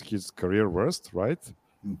 That was his career worst, right?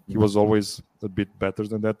 Mm-hmm. He was always a bit better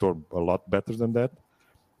than that, or a lot better than that.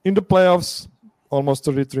 In the playoffs, almost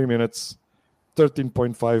 33 minutes,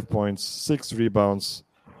 13.5 points, 6 rebounds,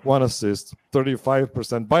 1 assist,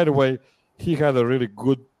 35%. By the way, he had a really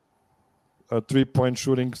good three-point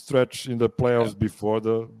shooting stretch in the playoffs before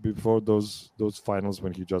those finals,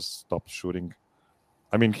 when he just stopped shooting.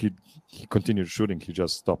 I mean, he continued shooting, he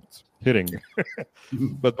just stopped hitting.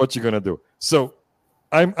 But what you gonna do? So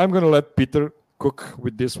I'm gonna let Peter cook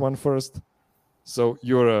with this one first. So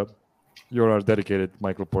you're a dedicated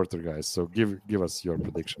Michael Porter guy. So give us your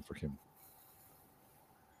prediction for him.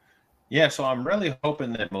 Yeah, so I'm really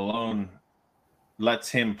hoping that Malone lets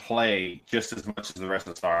him play just as much as the rest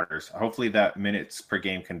of the starters. Hopefully that minutes per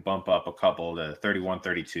game can bump up a couple to 31,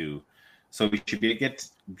 32. So we should be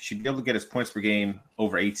able to get his points per game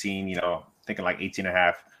over 18, thinking like 18 and a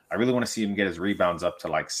half. I really want to see him get his rebounds up to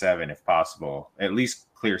like 7 if possible, at least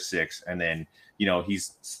clear 6. And then,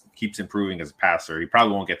 he's keeps improving as a passer. He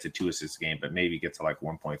probably won't get to 2 assists a game, but maybe get to like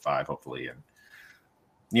 1.5, hopefully. And,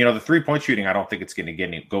 the 3-point shooting, I don't think it's going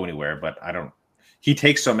to go anywhere, but he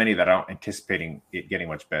takes so many that I don't anticipating it getting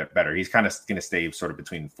much better. He's kind of going to stay sort of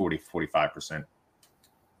between 40-45%.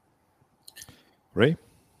 Ray?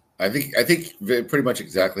 I think pretty much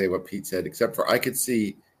exactly what Pete said, except for I could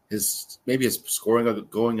see his scoring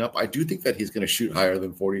going up. I do think that he's going to shoot higher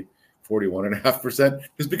than 41.5%,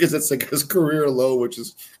 just because it's like his career low, which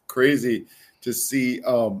is crazy to see.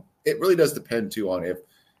 It really does depend too on if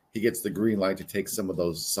he gets the green light to take some of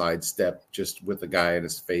those sidestep, just with the guy in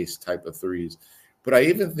his face type of threes. But I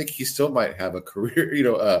even think he still might have a career,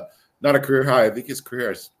 not a career high. I think his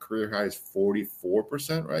career high is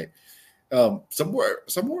 44%, right?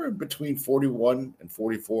 Somewhere in between 41 and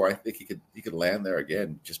 44. I think he could land there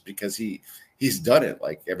again, just because he's done it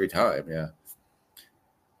like every time. Yeah.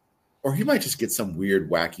 Or he might just get some weird,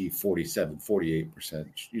 wacky 47,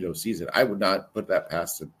 48%, season. I would not put that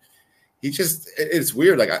past him. it's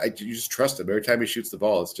weird. Like you just trust him every time he shoots the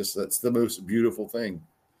ball. That's the most beautiful thing.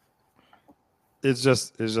 It's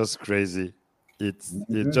just crazy.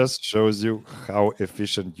 It just shows you how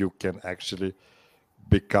efficient you can actually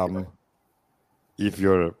become if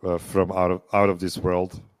you're from out of this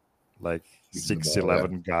world, like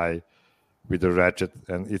 6'11" guy with a ratchet,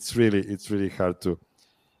 and it's really hard to.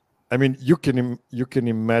 I mean, you can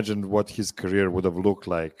imagine what his career would have looked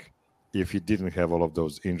like if he didn't have all of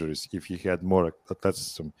those injuries, if he had more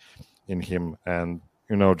athleticism in him, and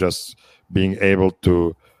just being able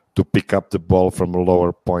to pick up the ball from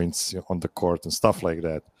lower points on the court and stuff like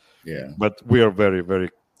that. Yeah. But we are very,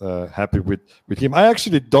 very happy with him. I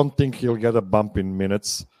actually don't think he'll get a bump in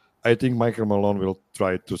minutes. I think Michael Malone will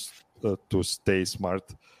try to stay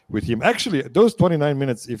smart with him. Actually, those 29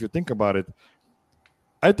 minutes, if you think about it,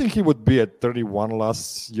 I think he would be at 31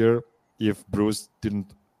 last year if Bruce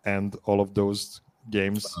didn't end all of those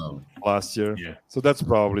games last year. Yeah. So that's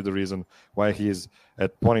probably the reason why he's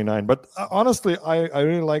at 29. But honestly, I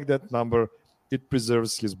really like that number. It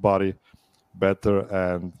preserves his body better.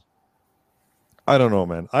 And I don't know,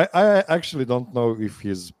 man. I actually don't know if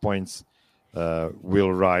his points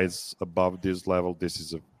will rise above this level. This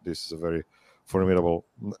is a very formidable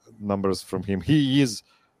numbers from him. He is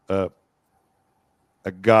a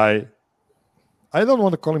guy. I don't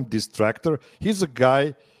want to call him distractor. He's a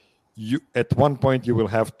guy you at one point you will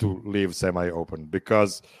have to leave semi-open,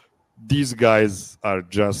 because these guys are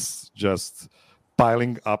just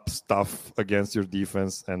piling up stuff against your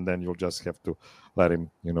defense, and then you'll just have to let him,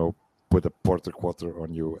 put a porter quarter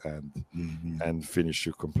on you and finish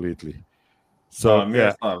you completely. So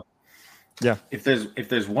yeah. If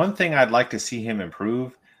there's one thing I'd like to see him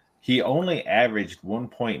improve, he only averaged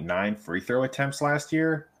 1.9 free throw attempts last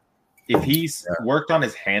year. If he's worked on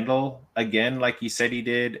his handle again, like he said he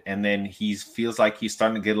did, and then he feels like he's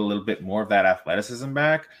starting to get a little bit more of that athleticism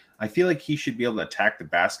back, I feel like he should be able to attack the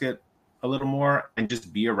basket a little more and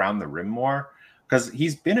just be around the rim more, because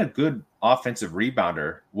he's been a good offensive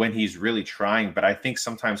rebounder when he's really trying. But I think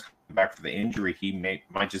sometimes coming back for the injury, he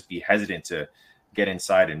might just be hesitant to get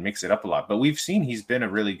inside and mix it up a lot. But we've seen he's been a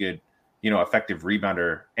really good, effective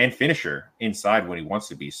rebounder and finisher inside when he wants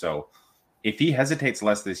to be. So if he hesitates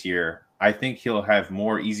less this year, I think he'll have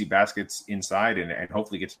more easy baskets inside and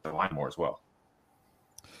hopefully get to the line more as well.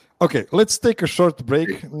 Okay, let's take a short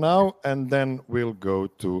break now, and then we'll go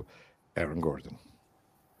to Aaron Gordon.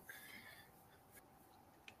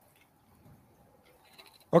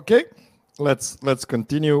 Okay, let's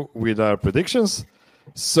continue with our predictions.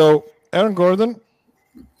 So Aaron Gordon,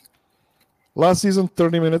 last season,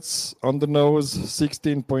 30 minutes on the nose,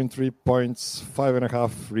 16.3 points,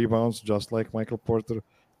 5.5 rebounds, just like Michael Porter,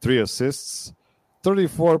 3 assists,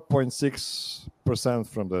 34.6%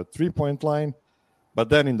 from the three-point line. But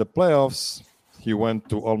then in the playoffs, he went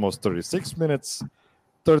to almost 36 minutes,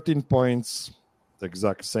 13 points, the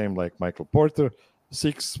exact same like Michael Porter,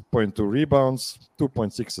 6.2 rebounds,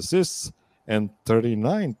 2.6 assists, and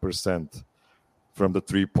 39% from the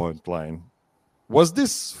three-point line. Was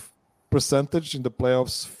this percentage in the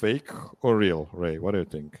playoffs fake or real, Ray? What do you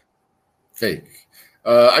think? Fake.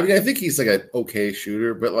 I think he's like an okay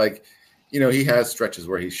shooter, but he has stretches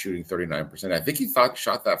where he's shooting 39%. I think he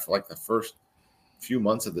shot that for like the first few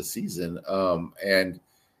months of the season. And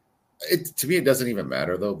to me, it doesn't even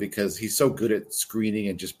matter though, because he's so good at screening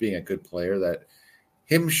and just being a good player that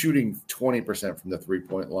him shooting 20% from the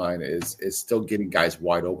 3-point line is still getting guys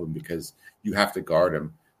wide open, because you have to guard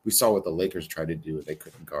him. We saw what the Lakers tried to do, and they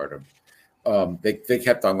couldn't guard him. They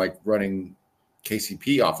kept on running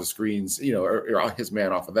KCP off the screens, or his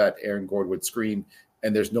man off of that. Aaron Gordon would screen,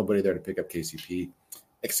 and there's nobody there to pick up KCP,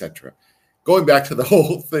 etc. Going back to the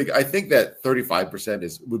whole thing, I think that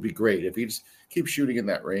 35% would be great if he just keeps shooting in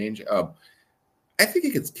that range. I think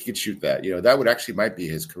he could shoot that. That would actually might be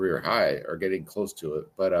his career high or getting close to it.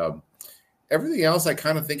 But everything else, I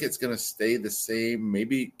kind of think it's going to stay the same.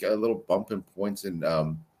 Maybe a little bump in points, and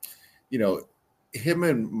him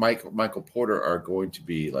and Michael Porter are going to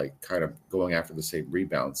be kind of going after the same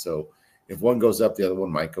rebound. So if one goes up, the other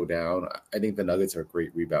one might go down. I think the Nuggets are a great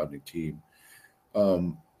rebounding team.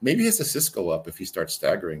 Maybe his assists go up if he starts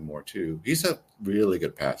staggering more too. He's a really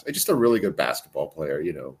good just a really good basketball player,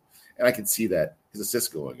 and I can see that his assists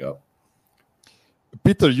going up.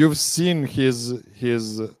 Peter, you've seen his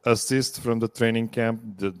assist from the training camp,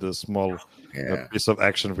 the small piece of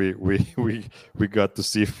action we got to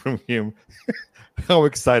see from him. How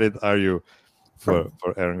excited are you for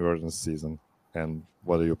Aaron Gordon's season, and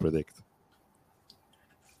what do you predict?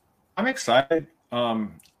 I'm excited.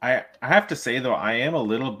 I have to say though, I am a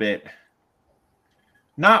little bit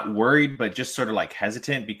not worried, but just sort of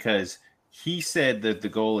hesitant, because he said that the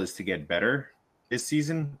goal is to get better this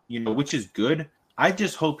season, which is good. I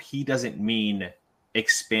just hope he doesn't mean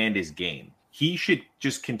expand his game. He should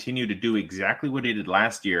just continue to do exactly what he did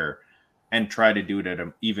last year and try to do it at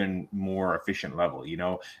an even more efficient level.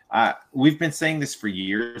 We've been saying this for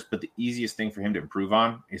years, but the easiest thing for him to improve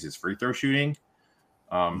on is his free throw shooting.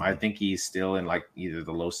 I think he's still in like either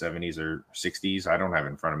the low 70s or 60s. I don't have it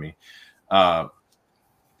in front of me.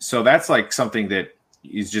 So that's like something that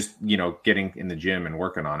is just, getting in the gym and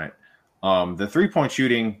working on it. The 3-point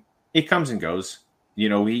shooting, it comes and goes.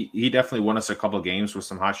 He definitely won us a couple of games with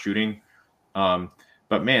some hot shooting.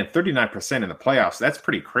 But man, 39% in the playoffs, that's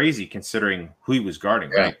pretty crazy considering who he was guarding,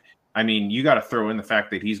 right? I mean, you got to throw in the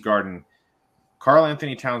fact that he's guarding Karl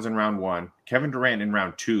Anthony Towns in round 1, Kevin Durant in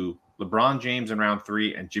round 2, LeBron James in round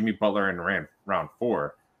 3, and Jimmy Butler in round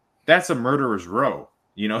 4. That's a murderer's row,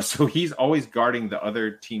 so he's always guarding the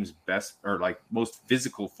other team's best or like most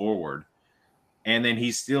physical forward. And then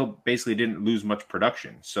he still basically didn't lose much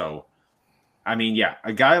production. So, I mean, yeah,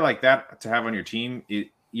 a guy like that to have on your team,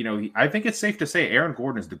 I think it's safe to say Aaron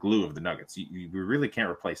Gordon is the glue of the Nuggets. You really can't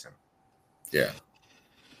replace him. Yeah.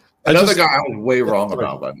 Another guy I was way wrong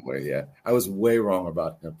about, by the way. Yeah. I was way wrong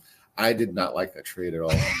about him. I did not like that trade at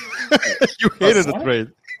all. You hated the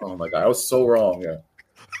trade. Oh, my God. I was so wrong. Yeah.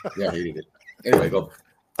 Yeah, I hated it. Anyway, go.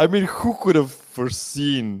 I mean, who could have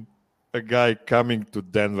foreseen a guy coming to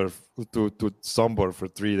Denver, to Sombor for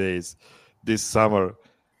 3 days this summer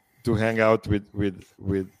to hang out with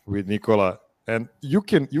Nikola? And you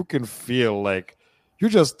can feel like, you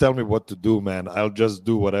just tell me what to do, man. I'll just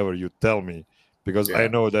do whatever you tell me, because I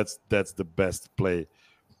know that's the best play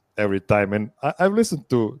every time. And I've listened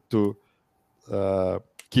to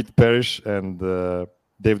Keith Parrish and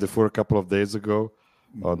Dave DeFore a couple of days ago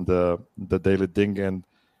on the Daily Ding, and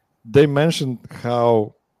they mentioned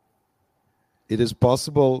how it is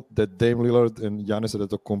possible that Dame Lillard and Giannis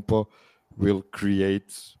Antetokounmpo will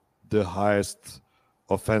create the highest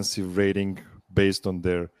offensive rating based on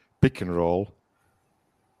their pick and roll.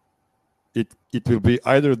 It will be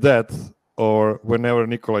either that or whenever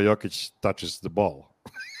Nikola Jokic touches the ball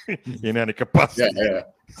in any capacity.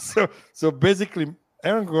 Yeah. So basically,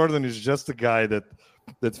 Aaron Gordon is just a guy that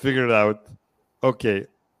figured out, okay,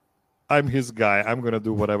 I'm his guy. I'm going to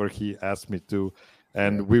do whatever he asked me to.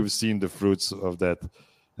 And we've seen the fruits of that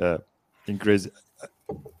in crazy.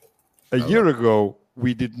 A year ago,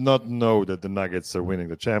 we did not know that the Nuggets are winning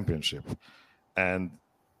the championship. And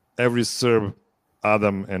every Serb,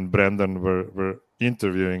 Adam and Brandon were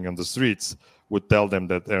interviewing on the streets would tell them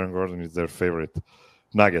that Aaron Gordon is their favorite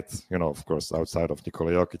Nugget, of course, outside of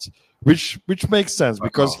Nikola Jokic, which makes sense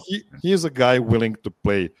because he is a guy willing to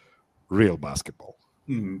play real basketball.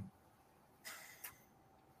 Mm-hmm.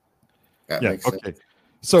 Okay.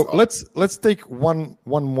 So let's take one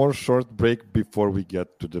more short break before we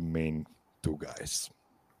get to the main two guys.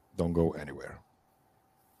 Don't go anywhere.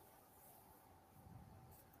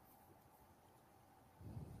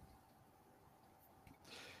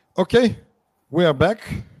 Okay, we are back.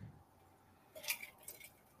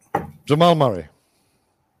 Jamal Murray.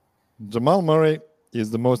 Jamal Murray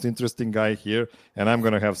is the most interesting guy here, and I'm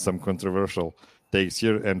going to have some controversial takes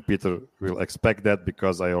here, and Peter will expect that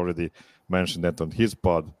because I already mentioned that on his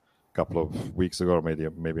pod a couple of weeks ago, or maybe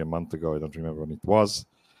a month ago. I don't remember when it was.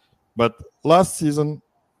 But last season,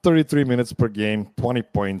 33 minutes per game, 20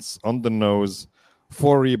 points on the nose,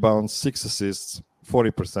 4 rebounds, 6 assists,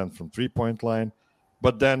 40% from three-point line.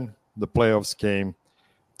 But then the playoffs came,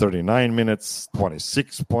 39 minutes,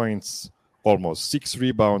 26 points, almost 6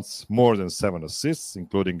 rebounds, more than 7 assists,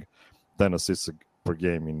 including 10 assists per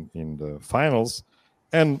game in the finals,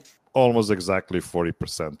 and almost exactly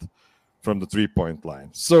 40% from the three-point line.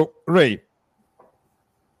 So, Ray,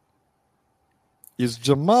 is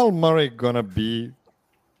Jamal Murray going to be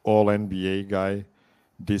all-NBA guy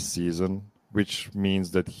this season, which means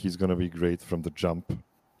that he's going to be great from the jump?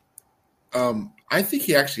 I think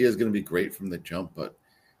he actually is going to be great from the jump, but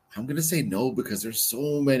I'm going to say no because there's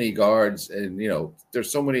so many guards and,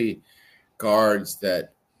 there's so many guards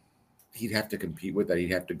that he'd have to compete with, that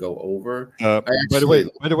he'd have to go over. By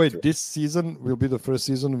the way, this season will be the first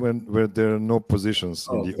season where there are no positions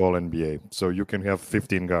in the All-NBA. So you can have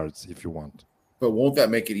 15 guards if you want. But won't that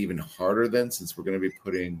make it even harder then, since we're going to be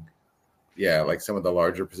putting, like some of the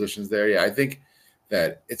larger positions there? Yeah, I think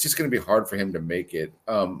that it's just going to be hard for him to make it.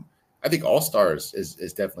 I think All-Stars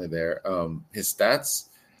is definitely there. His stats,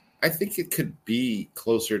 I think it could be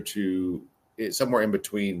closer to somewhere in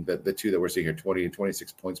between the two that we're seeing here, 20 and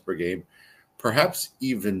 26 points per game, perhaps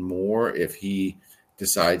even more if he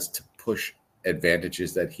decides to push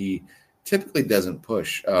advantages that he typically doesn't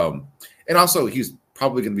push. And also, he's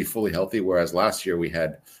probably going to be fully healthy. Whereas last year we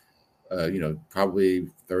had, probably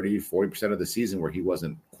 30-40% of the season where he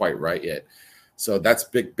wasn't quite right yet. So that's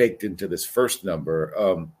baked into this first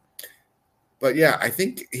number. But yeah, I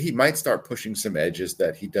think he might start pushing some edges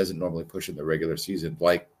that he doesn't normally push in the regular season,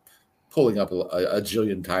 like pulling up a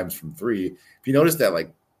jillion times from three. If you notice that,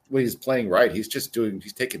 like when he's playing right, he's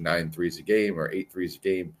taking 9 threes a game or 8 threes a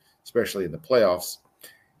game, especially in the playoffs.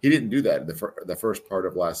 He didn't do that in the first part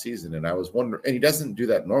of last season. And I was wondering, and he doesn't do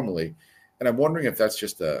that normally. And I'm wondering if that's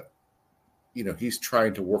just he's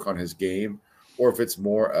trying to work on his game, or if it's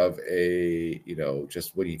more of a,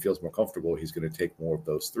 just when he feels more comfortable, he's going to take more of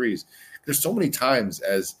those threes. There's so many times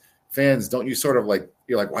as fans, don't you sort of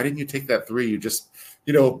you're like, why didn't you take that three? You just,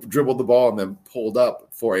 dribbled the ball and then pulled up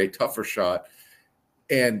for a tougher shot.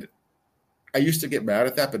 And I used to get mad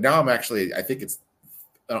at that, but now I think it's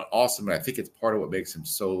awesome. And I think it's part of what makes him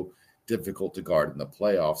so difficult to guard in the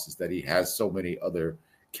playoffs is that he has so many other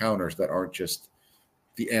counters that aren't just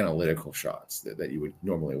the analytical shots that you would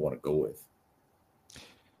normally want to go with.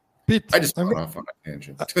 Pete, I just went off on a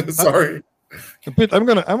tangent. Sorry. Pete, I'm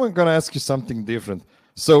gonna ask you something different.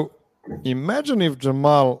 So imagine if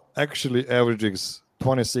Jamal actually averages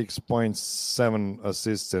 26.7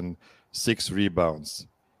 assists and 6 rebounds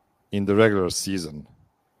in the regular season.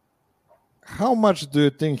 How much do you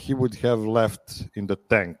think he would have left in the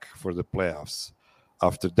tank for the playoffs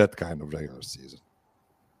after that kind of regular season?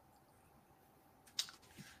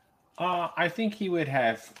 I think he would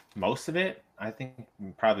have most of it. I think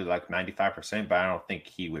probably like 95%, but I don't think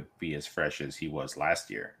he would be as fresh as he was last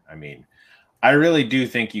year. I mean, I really do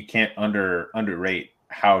think you can't underrate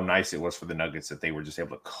how nice it was for the Nuggets that they were just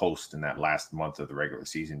able to coast in that last month of the regular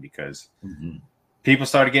season, because people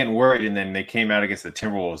started getting worried, and then they came out against the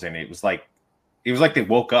Timberwolves, and it was like they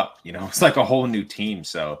woke up. It's like a whole new team.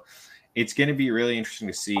 So it's going to be really interesting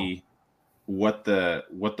to see what the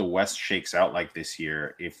West shakes out like this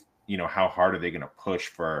year. If how hard are they going to push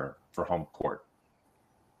for home court?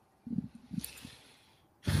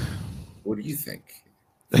 What do you think?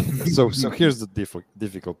 So here's the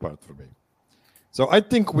difficult part for me. So I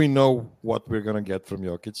think we know what we're going to get from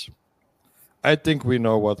Jokic. I think we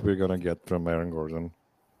know what we're going to get from Aaron Gordon,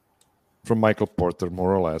 from Michael Porter,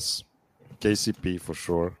 more or less, KCP for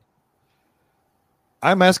sure.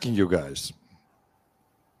 I'm asking you guys,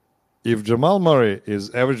 if Jamal Murray is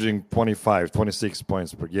averaging 25, 26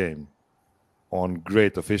 points per game on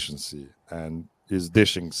great efficiency and is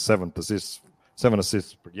dishing 7 assists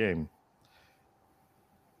per game,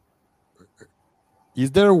 is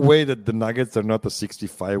there a way that the Nuggets are not a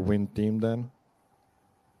 65-win team then?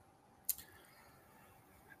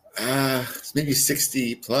 Maybe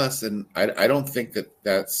 60 plus, and I don't think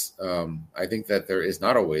that's. I think that there is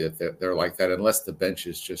not a way that they're like that unless the bench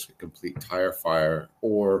is just a complete tire fire,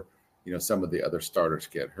 or some of the other starters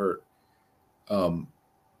get hurt.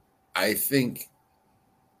 I think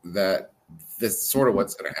that that's sort of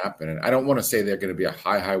what's going to happen, and I don't want to say they're going to be a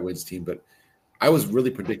high wins team, but I was really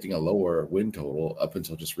predicting a lower win total up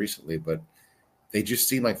until just recently, but they just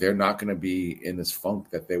seem like they're not going to be in this funk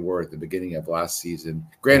that they were at the beginning of last season.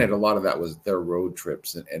 Granted, a lot of that was their road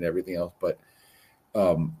trips and everything else, but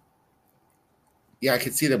I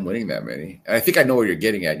could see them winning that many. And I think I know where you're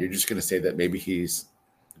getting at. You're just going to say that maybe he's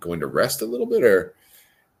going to rest a little bit, or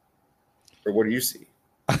what do you see?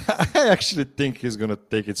 I actually think he's going to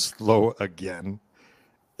take it slow again.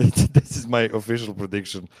 This is my official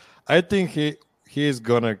prediction. I think we're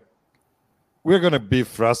going to be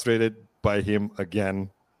frustrated by him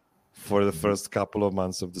again for the first couple of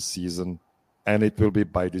months of the season, and it will be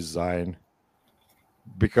by design,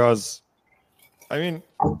 because I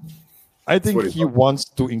think he wants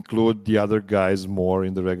to include the other guys more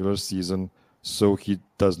in the regular season, so he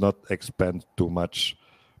does not expend too much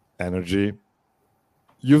energy.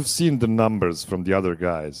 You've seen the numbers from the other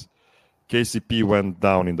guys. KCP went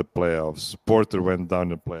down in the playoffs. Porter went down in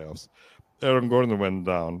the playoffs. Aaron Gordon went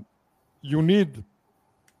down. You need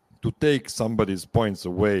to take somebody's points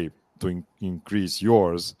away to increase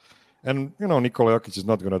yours. And, Nikola Jokic is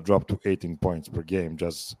not going to drop to 18 points per game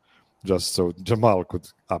just so Jamal could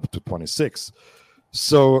up to 26.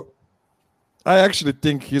 So I actually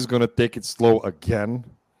think he's going to take it slow again.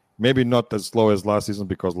 Maybe not as slow as last season,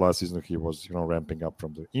 because last season he was, ramping up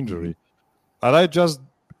from the injury. And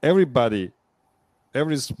every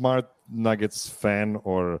smart Nuggets fan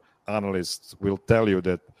or analyst will tell you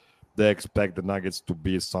that they expect the Nuggets to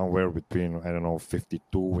be somewhere between,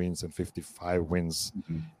 52 wins and 55 wins.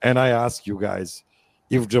 Mm-hmm. And I ask you guys,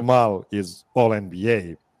 if Jamal is all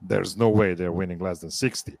NBA, there's no way they're winning less than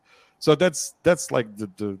 60. So that's like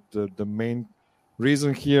the main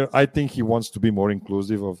reason here. I think he wants to be more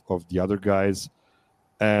inclusive of the other guys.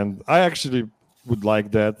 And I actually would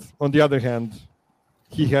like that. On the other hand,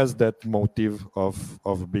 he has that motive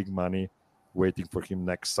of big money waiting for him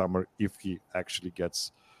next summer if he actually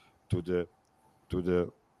gets to the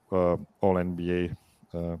All NBA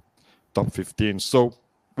top 15. So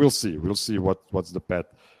we'll see. We'll see what's the path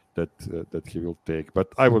that he will take.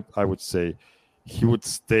 But I would say he would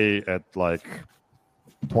stay at like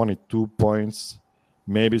 22 points,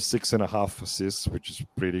 maybe 6.5 assists, which is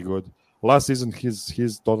pretty good. Last season,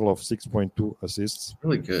 his total of 6.2 assists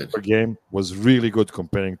Really good. per game was really good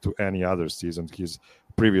comparing to any other season. His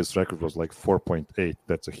previous record was like 4.8.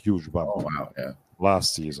 That's a huge bump. Oh wow, yeah.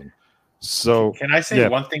 Last season. So can I say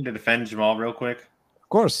one thing to defend Jamal real quick? Of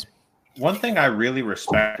course. One thing I really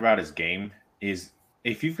respect about his game is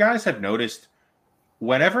if you guys have noticed,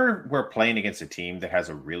 whenever we're playing against a team that has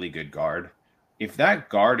a really good guard, if that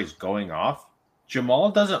guard is going off,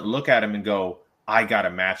 Jamal doesn't look at him and go, I got to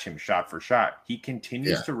match him shot for shot. He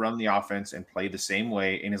continues to run the offense and play the same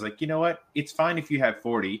way and is like, you know what? It's fine if you have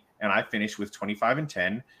 40 and I finish with 25 and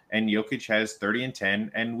 10 and Jokic has 30 and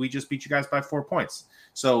 10 and we just beat you guys by 4 points.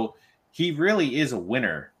 So he really is a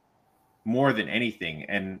winner more than anything.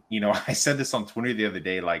 And, you know, I said this on Twitter the other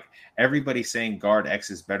day, like everybody saying guard X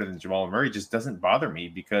is better than Jamal Murray just doesn't bother me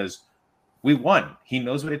because we won. He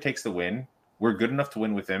knows what it takes to win. We're good enough to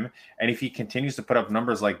win with him. And if he continues to put up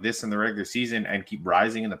numbers like this in the regular season and keep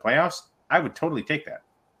rising in the playoffs, I would totally take that.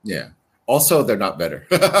 Yeah. Also, they're not better.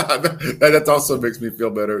 That also makes me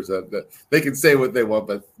feel better. So that they can say what they want,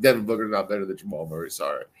 but Devin Booker's not better than Jamal Murray.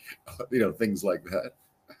 Sorry. You know, things like that.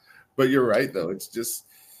 But you're right, though. It's just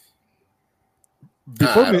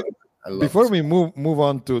before we move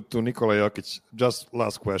on to Nikola Jokic, just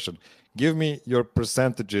last question. Give me your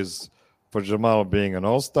percentages for Jamal being an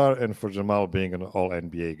All-Star and for Jamal being an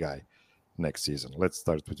All-NBA guy next season. Let's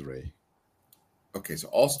start with Ray. Okay, so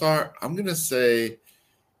All-Star, I'm going to say,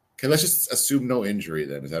 okay, let's just assume no injury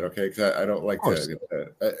then. Is that okay? Because I don't like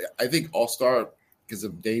that. I think All-Star, because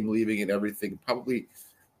of Dame leaving and everything, probably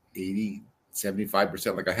 80,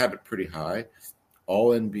 75%. Like I have it pretty high.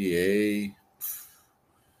 All-NBA,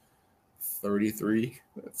 33.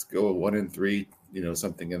 Let's go 1 and 3, you know,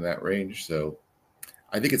 something in that range. So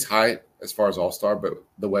I think it's high as far as All-Star, but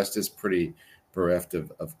the West is pretty bereft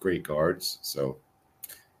of great guards. So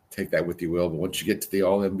take that with you, Will. But once you get to the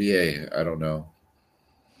All-NBA, I don't know.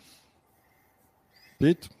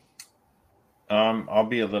 Pete? I'll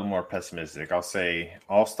be a little more pessimistic. I'll say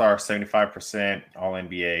All-Star 75%,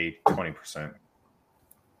 All-NBA 20%.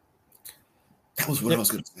 That was what I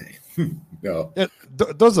was going to say. No. Yeah,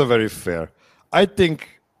 those are very fair. I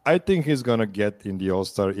think he's going to get in the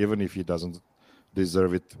All-Star even if he doesn't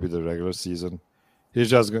deserve it with the regular season. He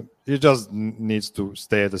just needs to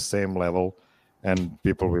stay at the same level, and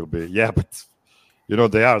people will be, but you know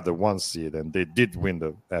they are the 1 seed and they did win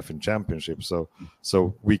the effing championship, so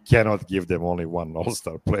we cannot give them only one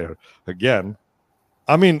All-Star player again.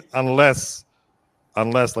 I mean, unless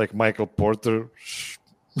like Michael Porter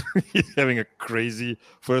he's having a crazy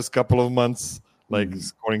first couple of months, like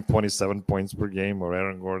scoring 27 points per game, or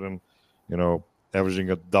Aaron Gordon, you know,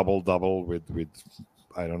 averaging a double-double with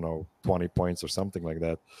I don't know, 20 points or something like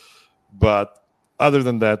that. But other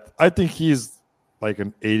than that, I think he's like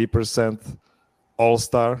an 80%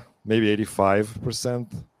 All-Star, maybe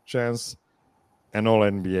 85% chance, and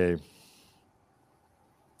All-NBA.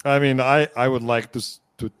 I mean, I would like to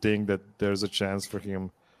think that there's a chance for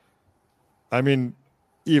him. I mean,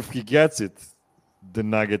 if he gets it, the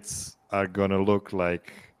Nuggets are gonna look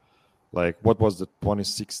like what was the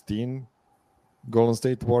 2016 Golden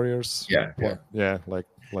State Warriors? Yeah. Like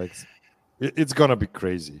it's gonna be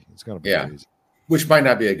crazy. It's gonna be crazy. Which might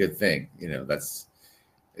not be a good thing. You know,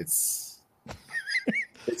 it's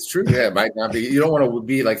true. Yeah, it might not be. You don't want to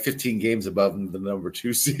be like 15 games above the number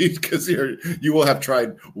 2 seed because you will have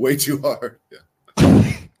tried way too hard. Yeah.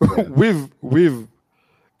 We've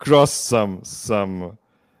crossed some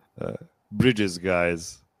bridges,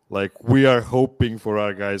 guys. Like we are hoping for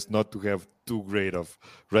our guys not to have too great of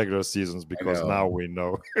regular seasons because now we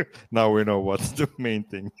know what's the main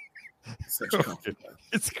thing. Okay.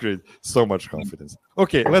 It's great, so much confidence.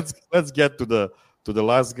 Okay, let's get to the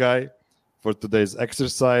last guy for today's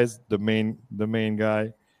exercise. The main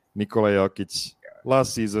guy, Nikola Jokic.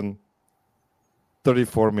 Last season,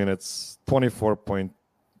 34 minutes,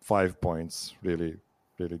 24.5 points. Really,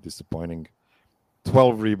 really disappointing.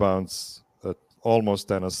 12 rebounds, almost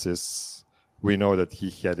 10 assists. We know that he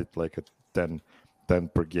had it like a 10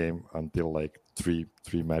 per game until like three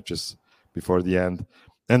matches before the end.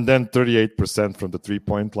 And then 38% from the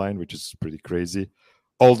 3-point line, which is pretty crazy.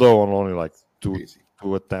 Although on only like two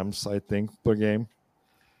attempts, I think, per game.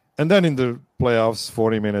 And then in the playoffs,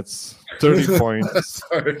 40 minutes, 30 points,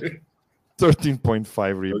 Sorry.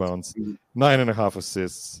 13.5 rebounds, 9.5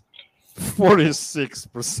 assists,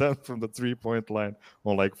 46% from the 3-point line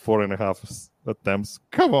on like 4.5 attempts.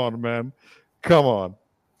 Come on, man. Come on.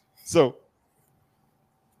 So,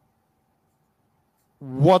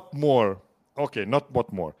 what more? Okay, not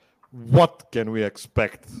what more. What can we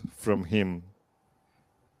expect from him?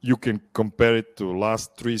 You can compare it to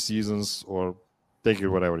last 3 seasons or take it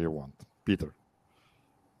whatever you want. Peter.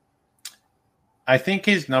 I think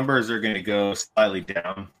his numbers are going to go slightly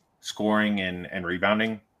down, scoring and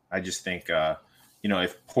rebounding. I just think,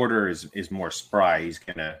 if Porter is more spry, he's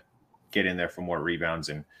going to get in there for more rebounds.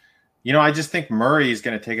 And, I just think Murray is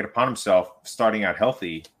going to take it upon himself starting out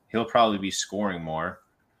healthy. He'll probably be scoring more.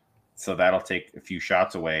 So that'll take a few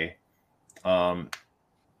shots away. The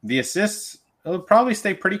assists, it'll probably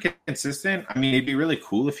stay pretty consistent. I mean, it'd be really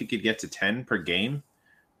cool if he could get to 10 per game.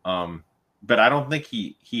 But I don't think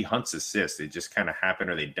he hunts assists. They just kind of happen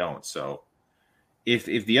or they don't. So if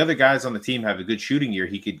the other guys on the team have a good shooting year,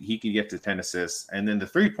 he could get to 10 assists. And then the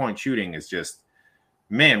 3-point shooting is just,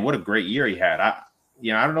 man, what a great year he had. I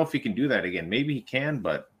don't know if he can do that again. Maybe he can,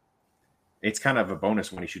 but it's kind of a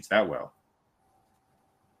bonus when he shoots that well.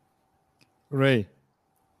 Ray,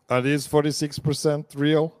 are these 46%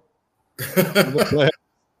 real?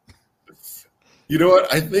 You know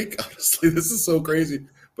what? I think, honestly, this is so crazy.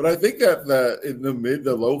 But I think that in the mid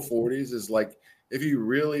to low 40s is like, if he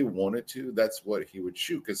really wanted to, that's what he would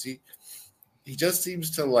shoot. Because he just seems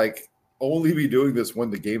to like only be doing this when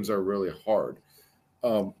the games are really hard.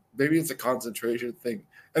 Maybe it's a concentration thing.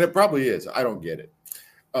 And it probably is. I don't get it.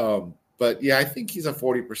 But yeah, I think he's a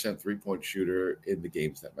 40% 3-point shooter in the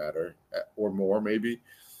games that matter, or more maybe.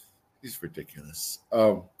 He's ridiculous.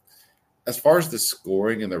 As far as the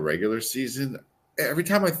scoring in the regular season, every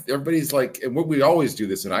time everybody's like, and we always do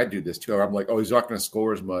this, and I do this too. I'm like, oh, he's not going to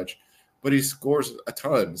score as much, but he scores a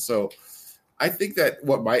ton. So I think that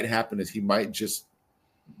what might happen is he might just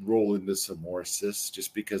roll into some more assists,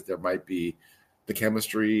 just because there might be the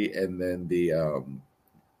chemistry, and then the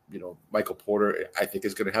Michael Porter, I think,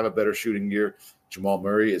 is going to have a better shooting year. Jamal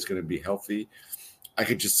Murray is going to be healthy. I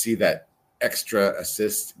could just see that extra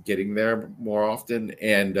assist getting there more often.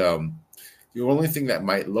 And the only thing that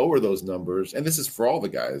might lower those numbers, and this is for all the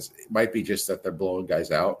guys, it might be just that they're blowing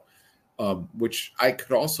guys out, which I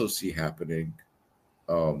could also see happening.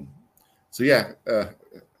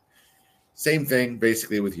 Same thing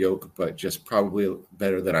basically with Yoke, but just probably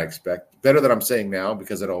better than I expect. Better than I'm saying now,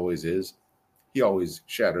 because it always is. He always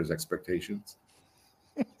shatters expectations.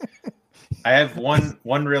 I have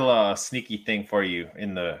one real sneaky thing for you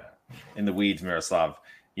in the weeds, Miroslav.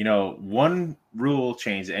 One rule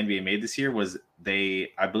change the NBA made this year was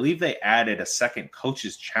I believe they added a second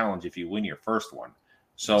coach's challenge if you win your first one.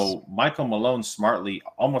 So Michael Malone smartly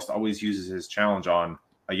almost always uses his challenge on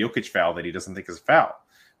a Jokic foul that he doesn't think is a foul.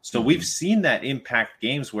 So we've seen that impact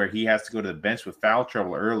games where he has to go to the bench with foul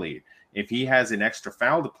trouble early. If he has an extra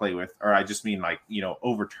foul to play with, or I just mean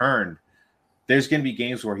overturned, there's going to be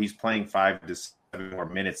games where he's playing 5 to 7 more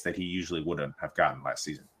minutes that he usually wouldn't have gotten last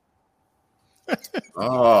season.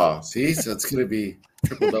 Oh, see, so it's going to be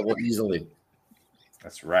triple double easily.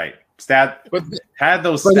 That's right. Had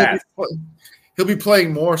those stats. He'll be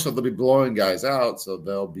playing more, so they'll be blowing guys out. So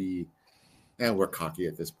they'll be, we're cocky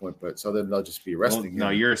at this point, but so then they'll just be resting. No,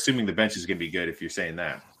 you're assuming the bench is going to be good if you're saying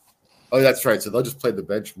that. Oh, that's right. So they'll just play the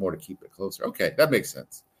bench more to keep it closer. Okay, that makes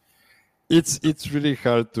sense. It's really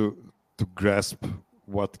hard to grasp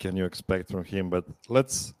what can you expect from him, but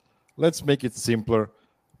let's make it simpler.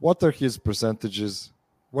 What are his percentages?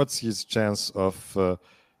 What's his chance of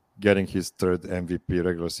getting his third MVP,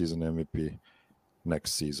 regular season MVP,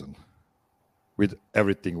 next season, with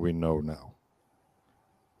everything we know now?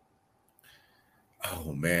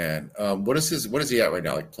 Oh man, what is he at right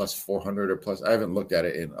now? Like plus 400 or plus? I haven't looked at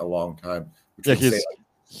it in a long time. Yeah,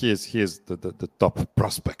 he is the top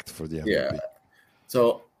prospect for the MVP. Yeah.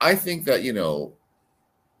 So I think that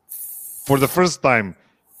for the first time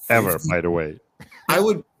ever, by the way, I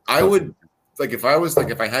would if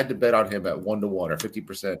I had to bet on him at 1-1 or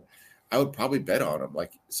 50%, I would probably bet on him.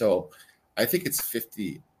 So I think it's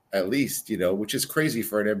 50 at least, which is crazy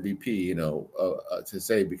for an MVP, to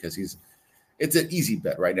say, because it's an easy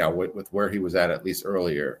bet right now with where he was at least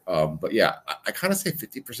earlier. But yeah, I kind of say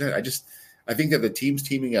 50%. I think that the teams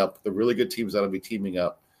teaming up, the really good teams that'll be teaming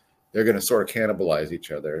up, they're going to sort of cannibalize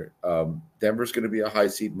each other. Denver's going to be a high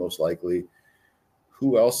seed most likely.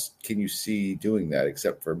 Who else can you see doing that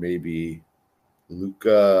except for maybe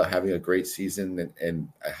Luka having a great season, and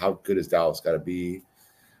how good is Dallas got to be?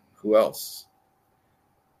 Who else?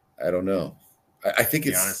 I don't know. I think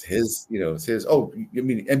it's his, it's his. Oh, I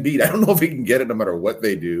mean, Embiid, I don't know if he can get it no matter what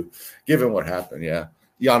they do, given what happened. Yeah.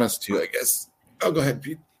 Giannis, too, I guess. Oh, go ahead,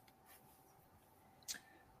 Pete.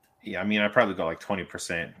 Yeah, I mean, I'd probably go like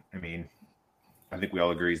 20%. I mean, I think we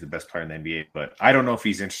all agree he's the best player in the NBA, but I don't know if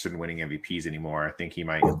he's interested in winning MVPs anymore. I think he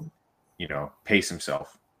might, pace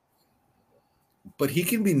himself. But he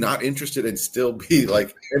can be not interested and still be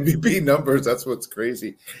like MVP numbers. That's what's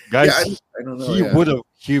crazy. Guys, yeah, I don't know.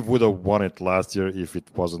 He would have won it last year if it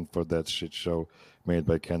wasn't for that shit show made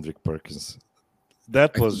by Kendrick Perkins.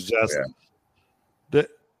 That was just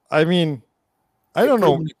I mean, I don't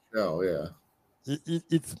know. No, yeah.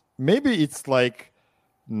 It's maybe it's like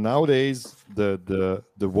nowadays the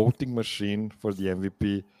voting machine for the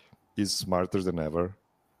MVP is smarter than ever.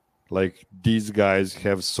 Like these guys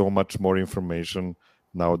have so much more information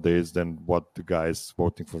nowadays than what the guys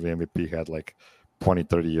voting for the MVP had like 20,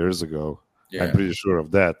 30 years ago. Yeah. I'm pretty sure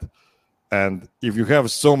of that. And if you have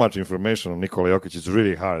so much information on Nikola Jokic, it's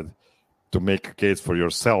really hard to make a case for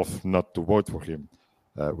yourself not to vote for him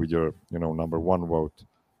with your, number one vote.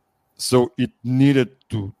 So it needed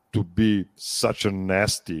to be such a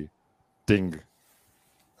nasty thing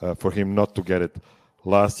for him not to get it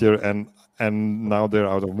last year. And now they're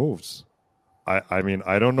out of moves. I mean,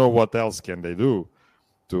 I don't know what else can they do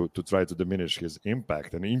to try to diminish his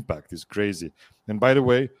impact. And impact is crazy. And by the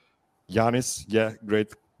way, Giannis,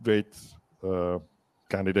 great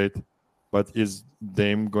candidate. But is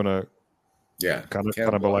Dame gonna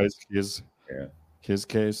cannibalize his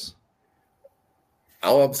case?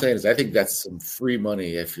 All I'm saying is I think that's some free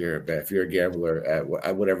money if you're a gambler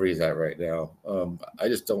at whatever he's at right now. I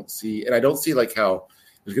just don't see, and I don't see like how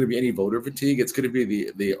there's going to be any voter fatigue. It's going to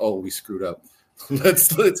be the we screwed up.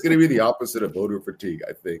 It's going to be the opposite of voter fatigue.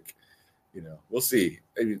 I think, we'll see.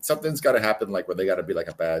 I mean, something's got to happen, like where they got to be like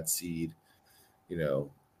a bad seed,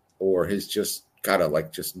 or his just gotta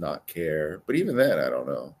like just not care. But even then, I don't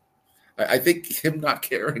know. I think him not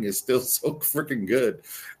caring is still so freaking good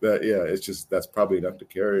that it's just that's probably enough to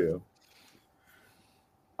carry him.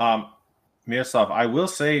 Miroslav, I will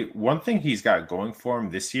say one thing he's got going for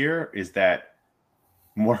him this year is that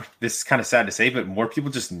this is kind of sad to say, but more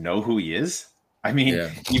people just know who he is. I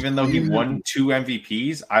mean, even though he won 2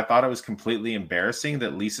 MVPs, I thought it was completely embarrassing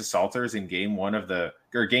that Lisa Salters in game 2 of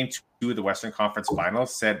the Western Conference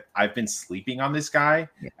Finals said, "I've been sleeping on this guy"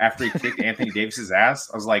 after he kicked Anthony Davis's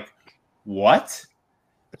ass. I was like, what?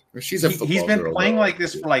 He's been playing like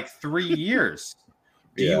this for like 3 years.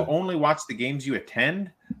 Do you only watch the games you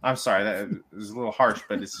attend? I'm sorry, that is a little harsh,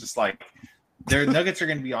 but it's just like their Nuggets are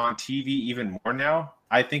going to be on TV even more now.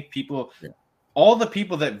 I think all the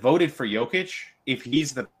people that voted for Jokic, if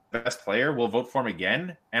he's the best player, will vote for him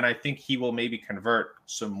again. And I think he will maybe convert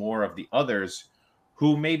some more of the others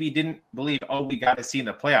who maybe didn't believe, we got to see in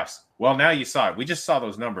the playoffs. Well, now you saw it. We just saw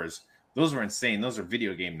those numbers. Those were insane. Those are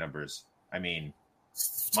video game numbers. I mean,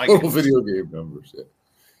 total video game numbers. Yeah.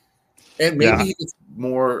 And maybe he gets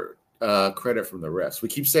more credit from the refs. We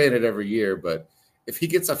keep saying it every year, but if he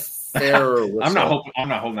gets a fairer whistle, I'm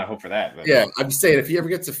not holding out hope for that. But. Yeah, I'm saying if he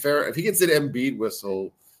gets an Embiid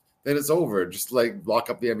whistle, then it's over. Just like lock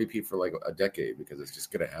up the MVP for like a decade because it's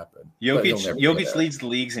just going to happen. Jokic leads the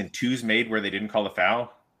leagues in twos made where they didn't call a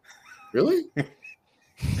foul. Really?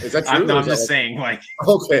 Is that true? I'm just saying. Like,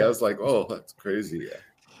 okay, I was like, oh, that's crazy.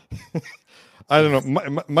 Yeah. I don't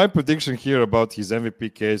know. My prediction here about his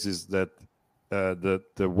MVP case is that the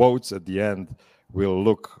votes at the end will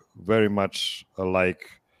look very much like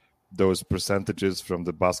those percentages from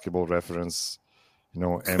the Basketball Reference,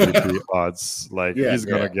 MVP odds. Like he's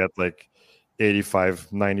gonna get like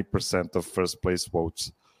 85-90% of first place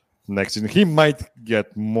votes next season. He might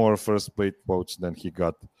get more first place votes than he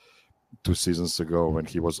got 2 seasons ago when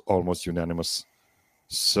he was almost unanimous.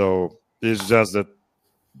 So it's just that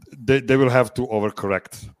they will have to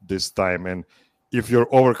overcorrect this time. And if you're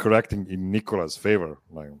overcorrecting in Nikola's favor,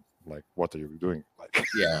 like what are you doing? Like,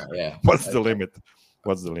 what's the limit?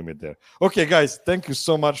 What's the limit there? Okay, guys, thank you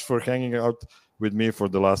so much for hanging out with me for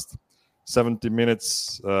the last 70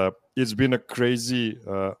 minutes. It's been a crazy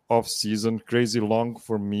off season, crazy long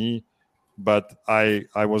for me. But I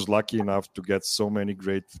was lucky enough to get so many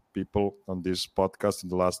great people on this podcast in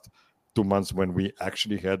the last 2 months when we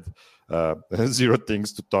actually had 0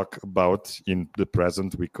 things to talk about in the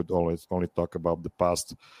present. We could always only talk about the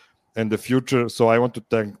past and the future. So I want to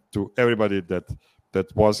thank to everybody that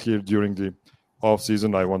was here during the off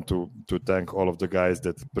season. I want to thank all of the guys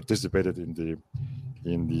that participated in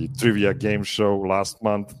the trivia game show last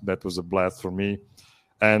month. That was a blast for me.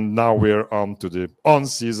 And now we're on to the on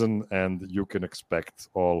season, and you can expect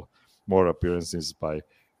all more appearances by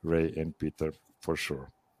Ray and Peter for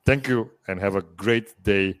sure. Thank you, and have a great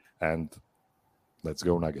day. And let's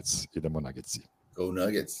go Nuggets. Idemo Nuggets. Go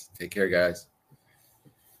Nuggets. Take care, guys.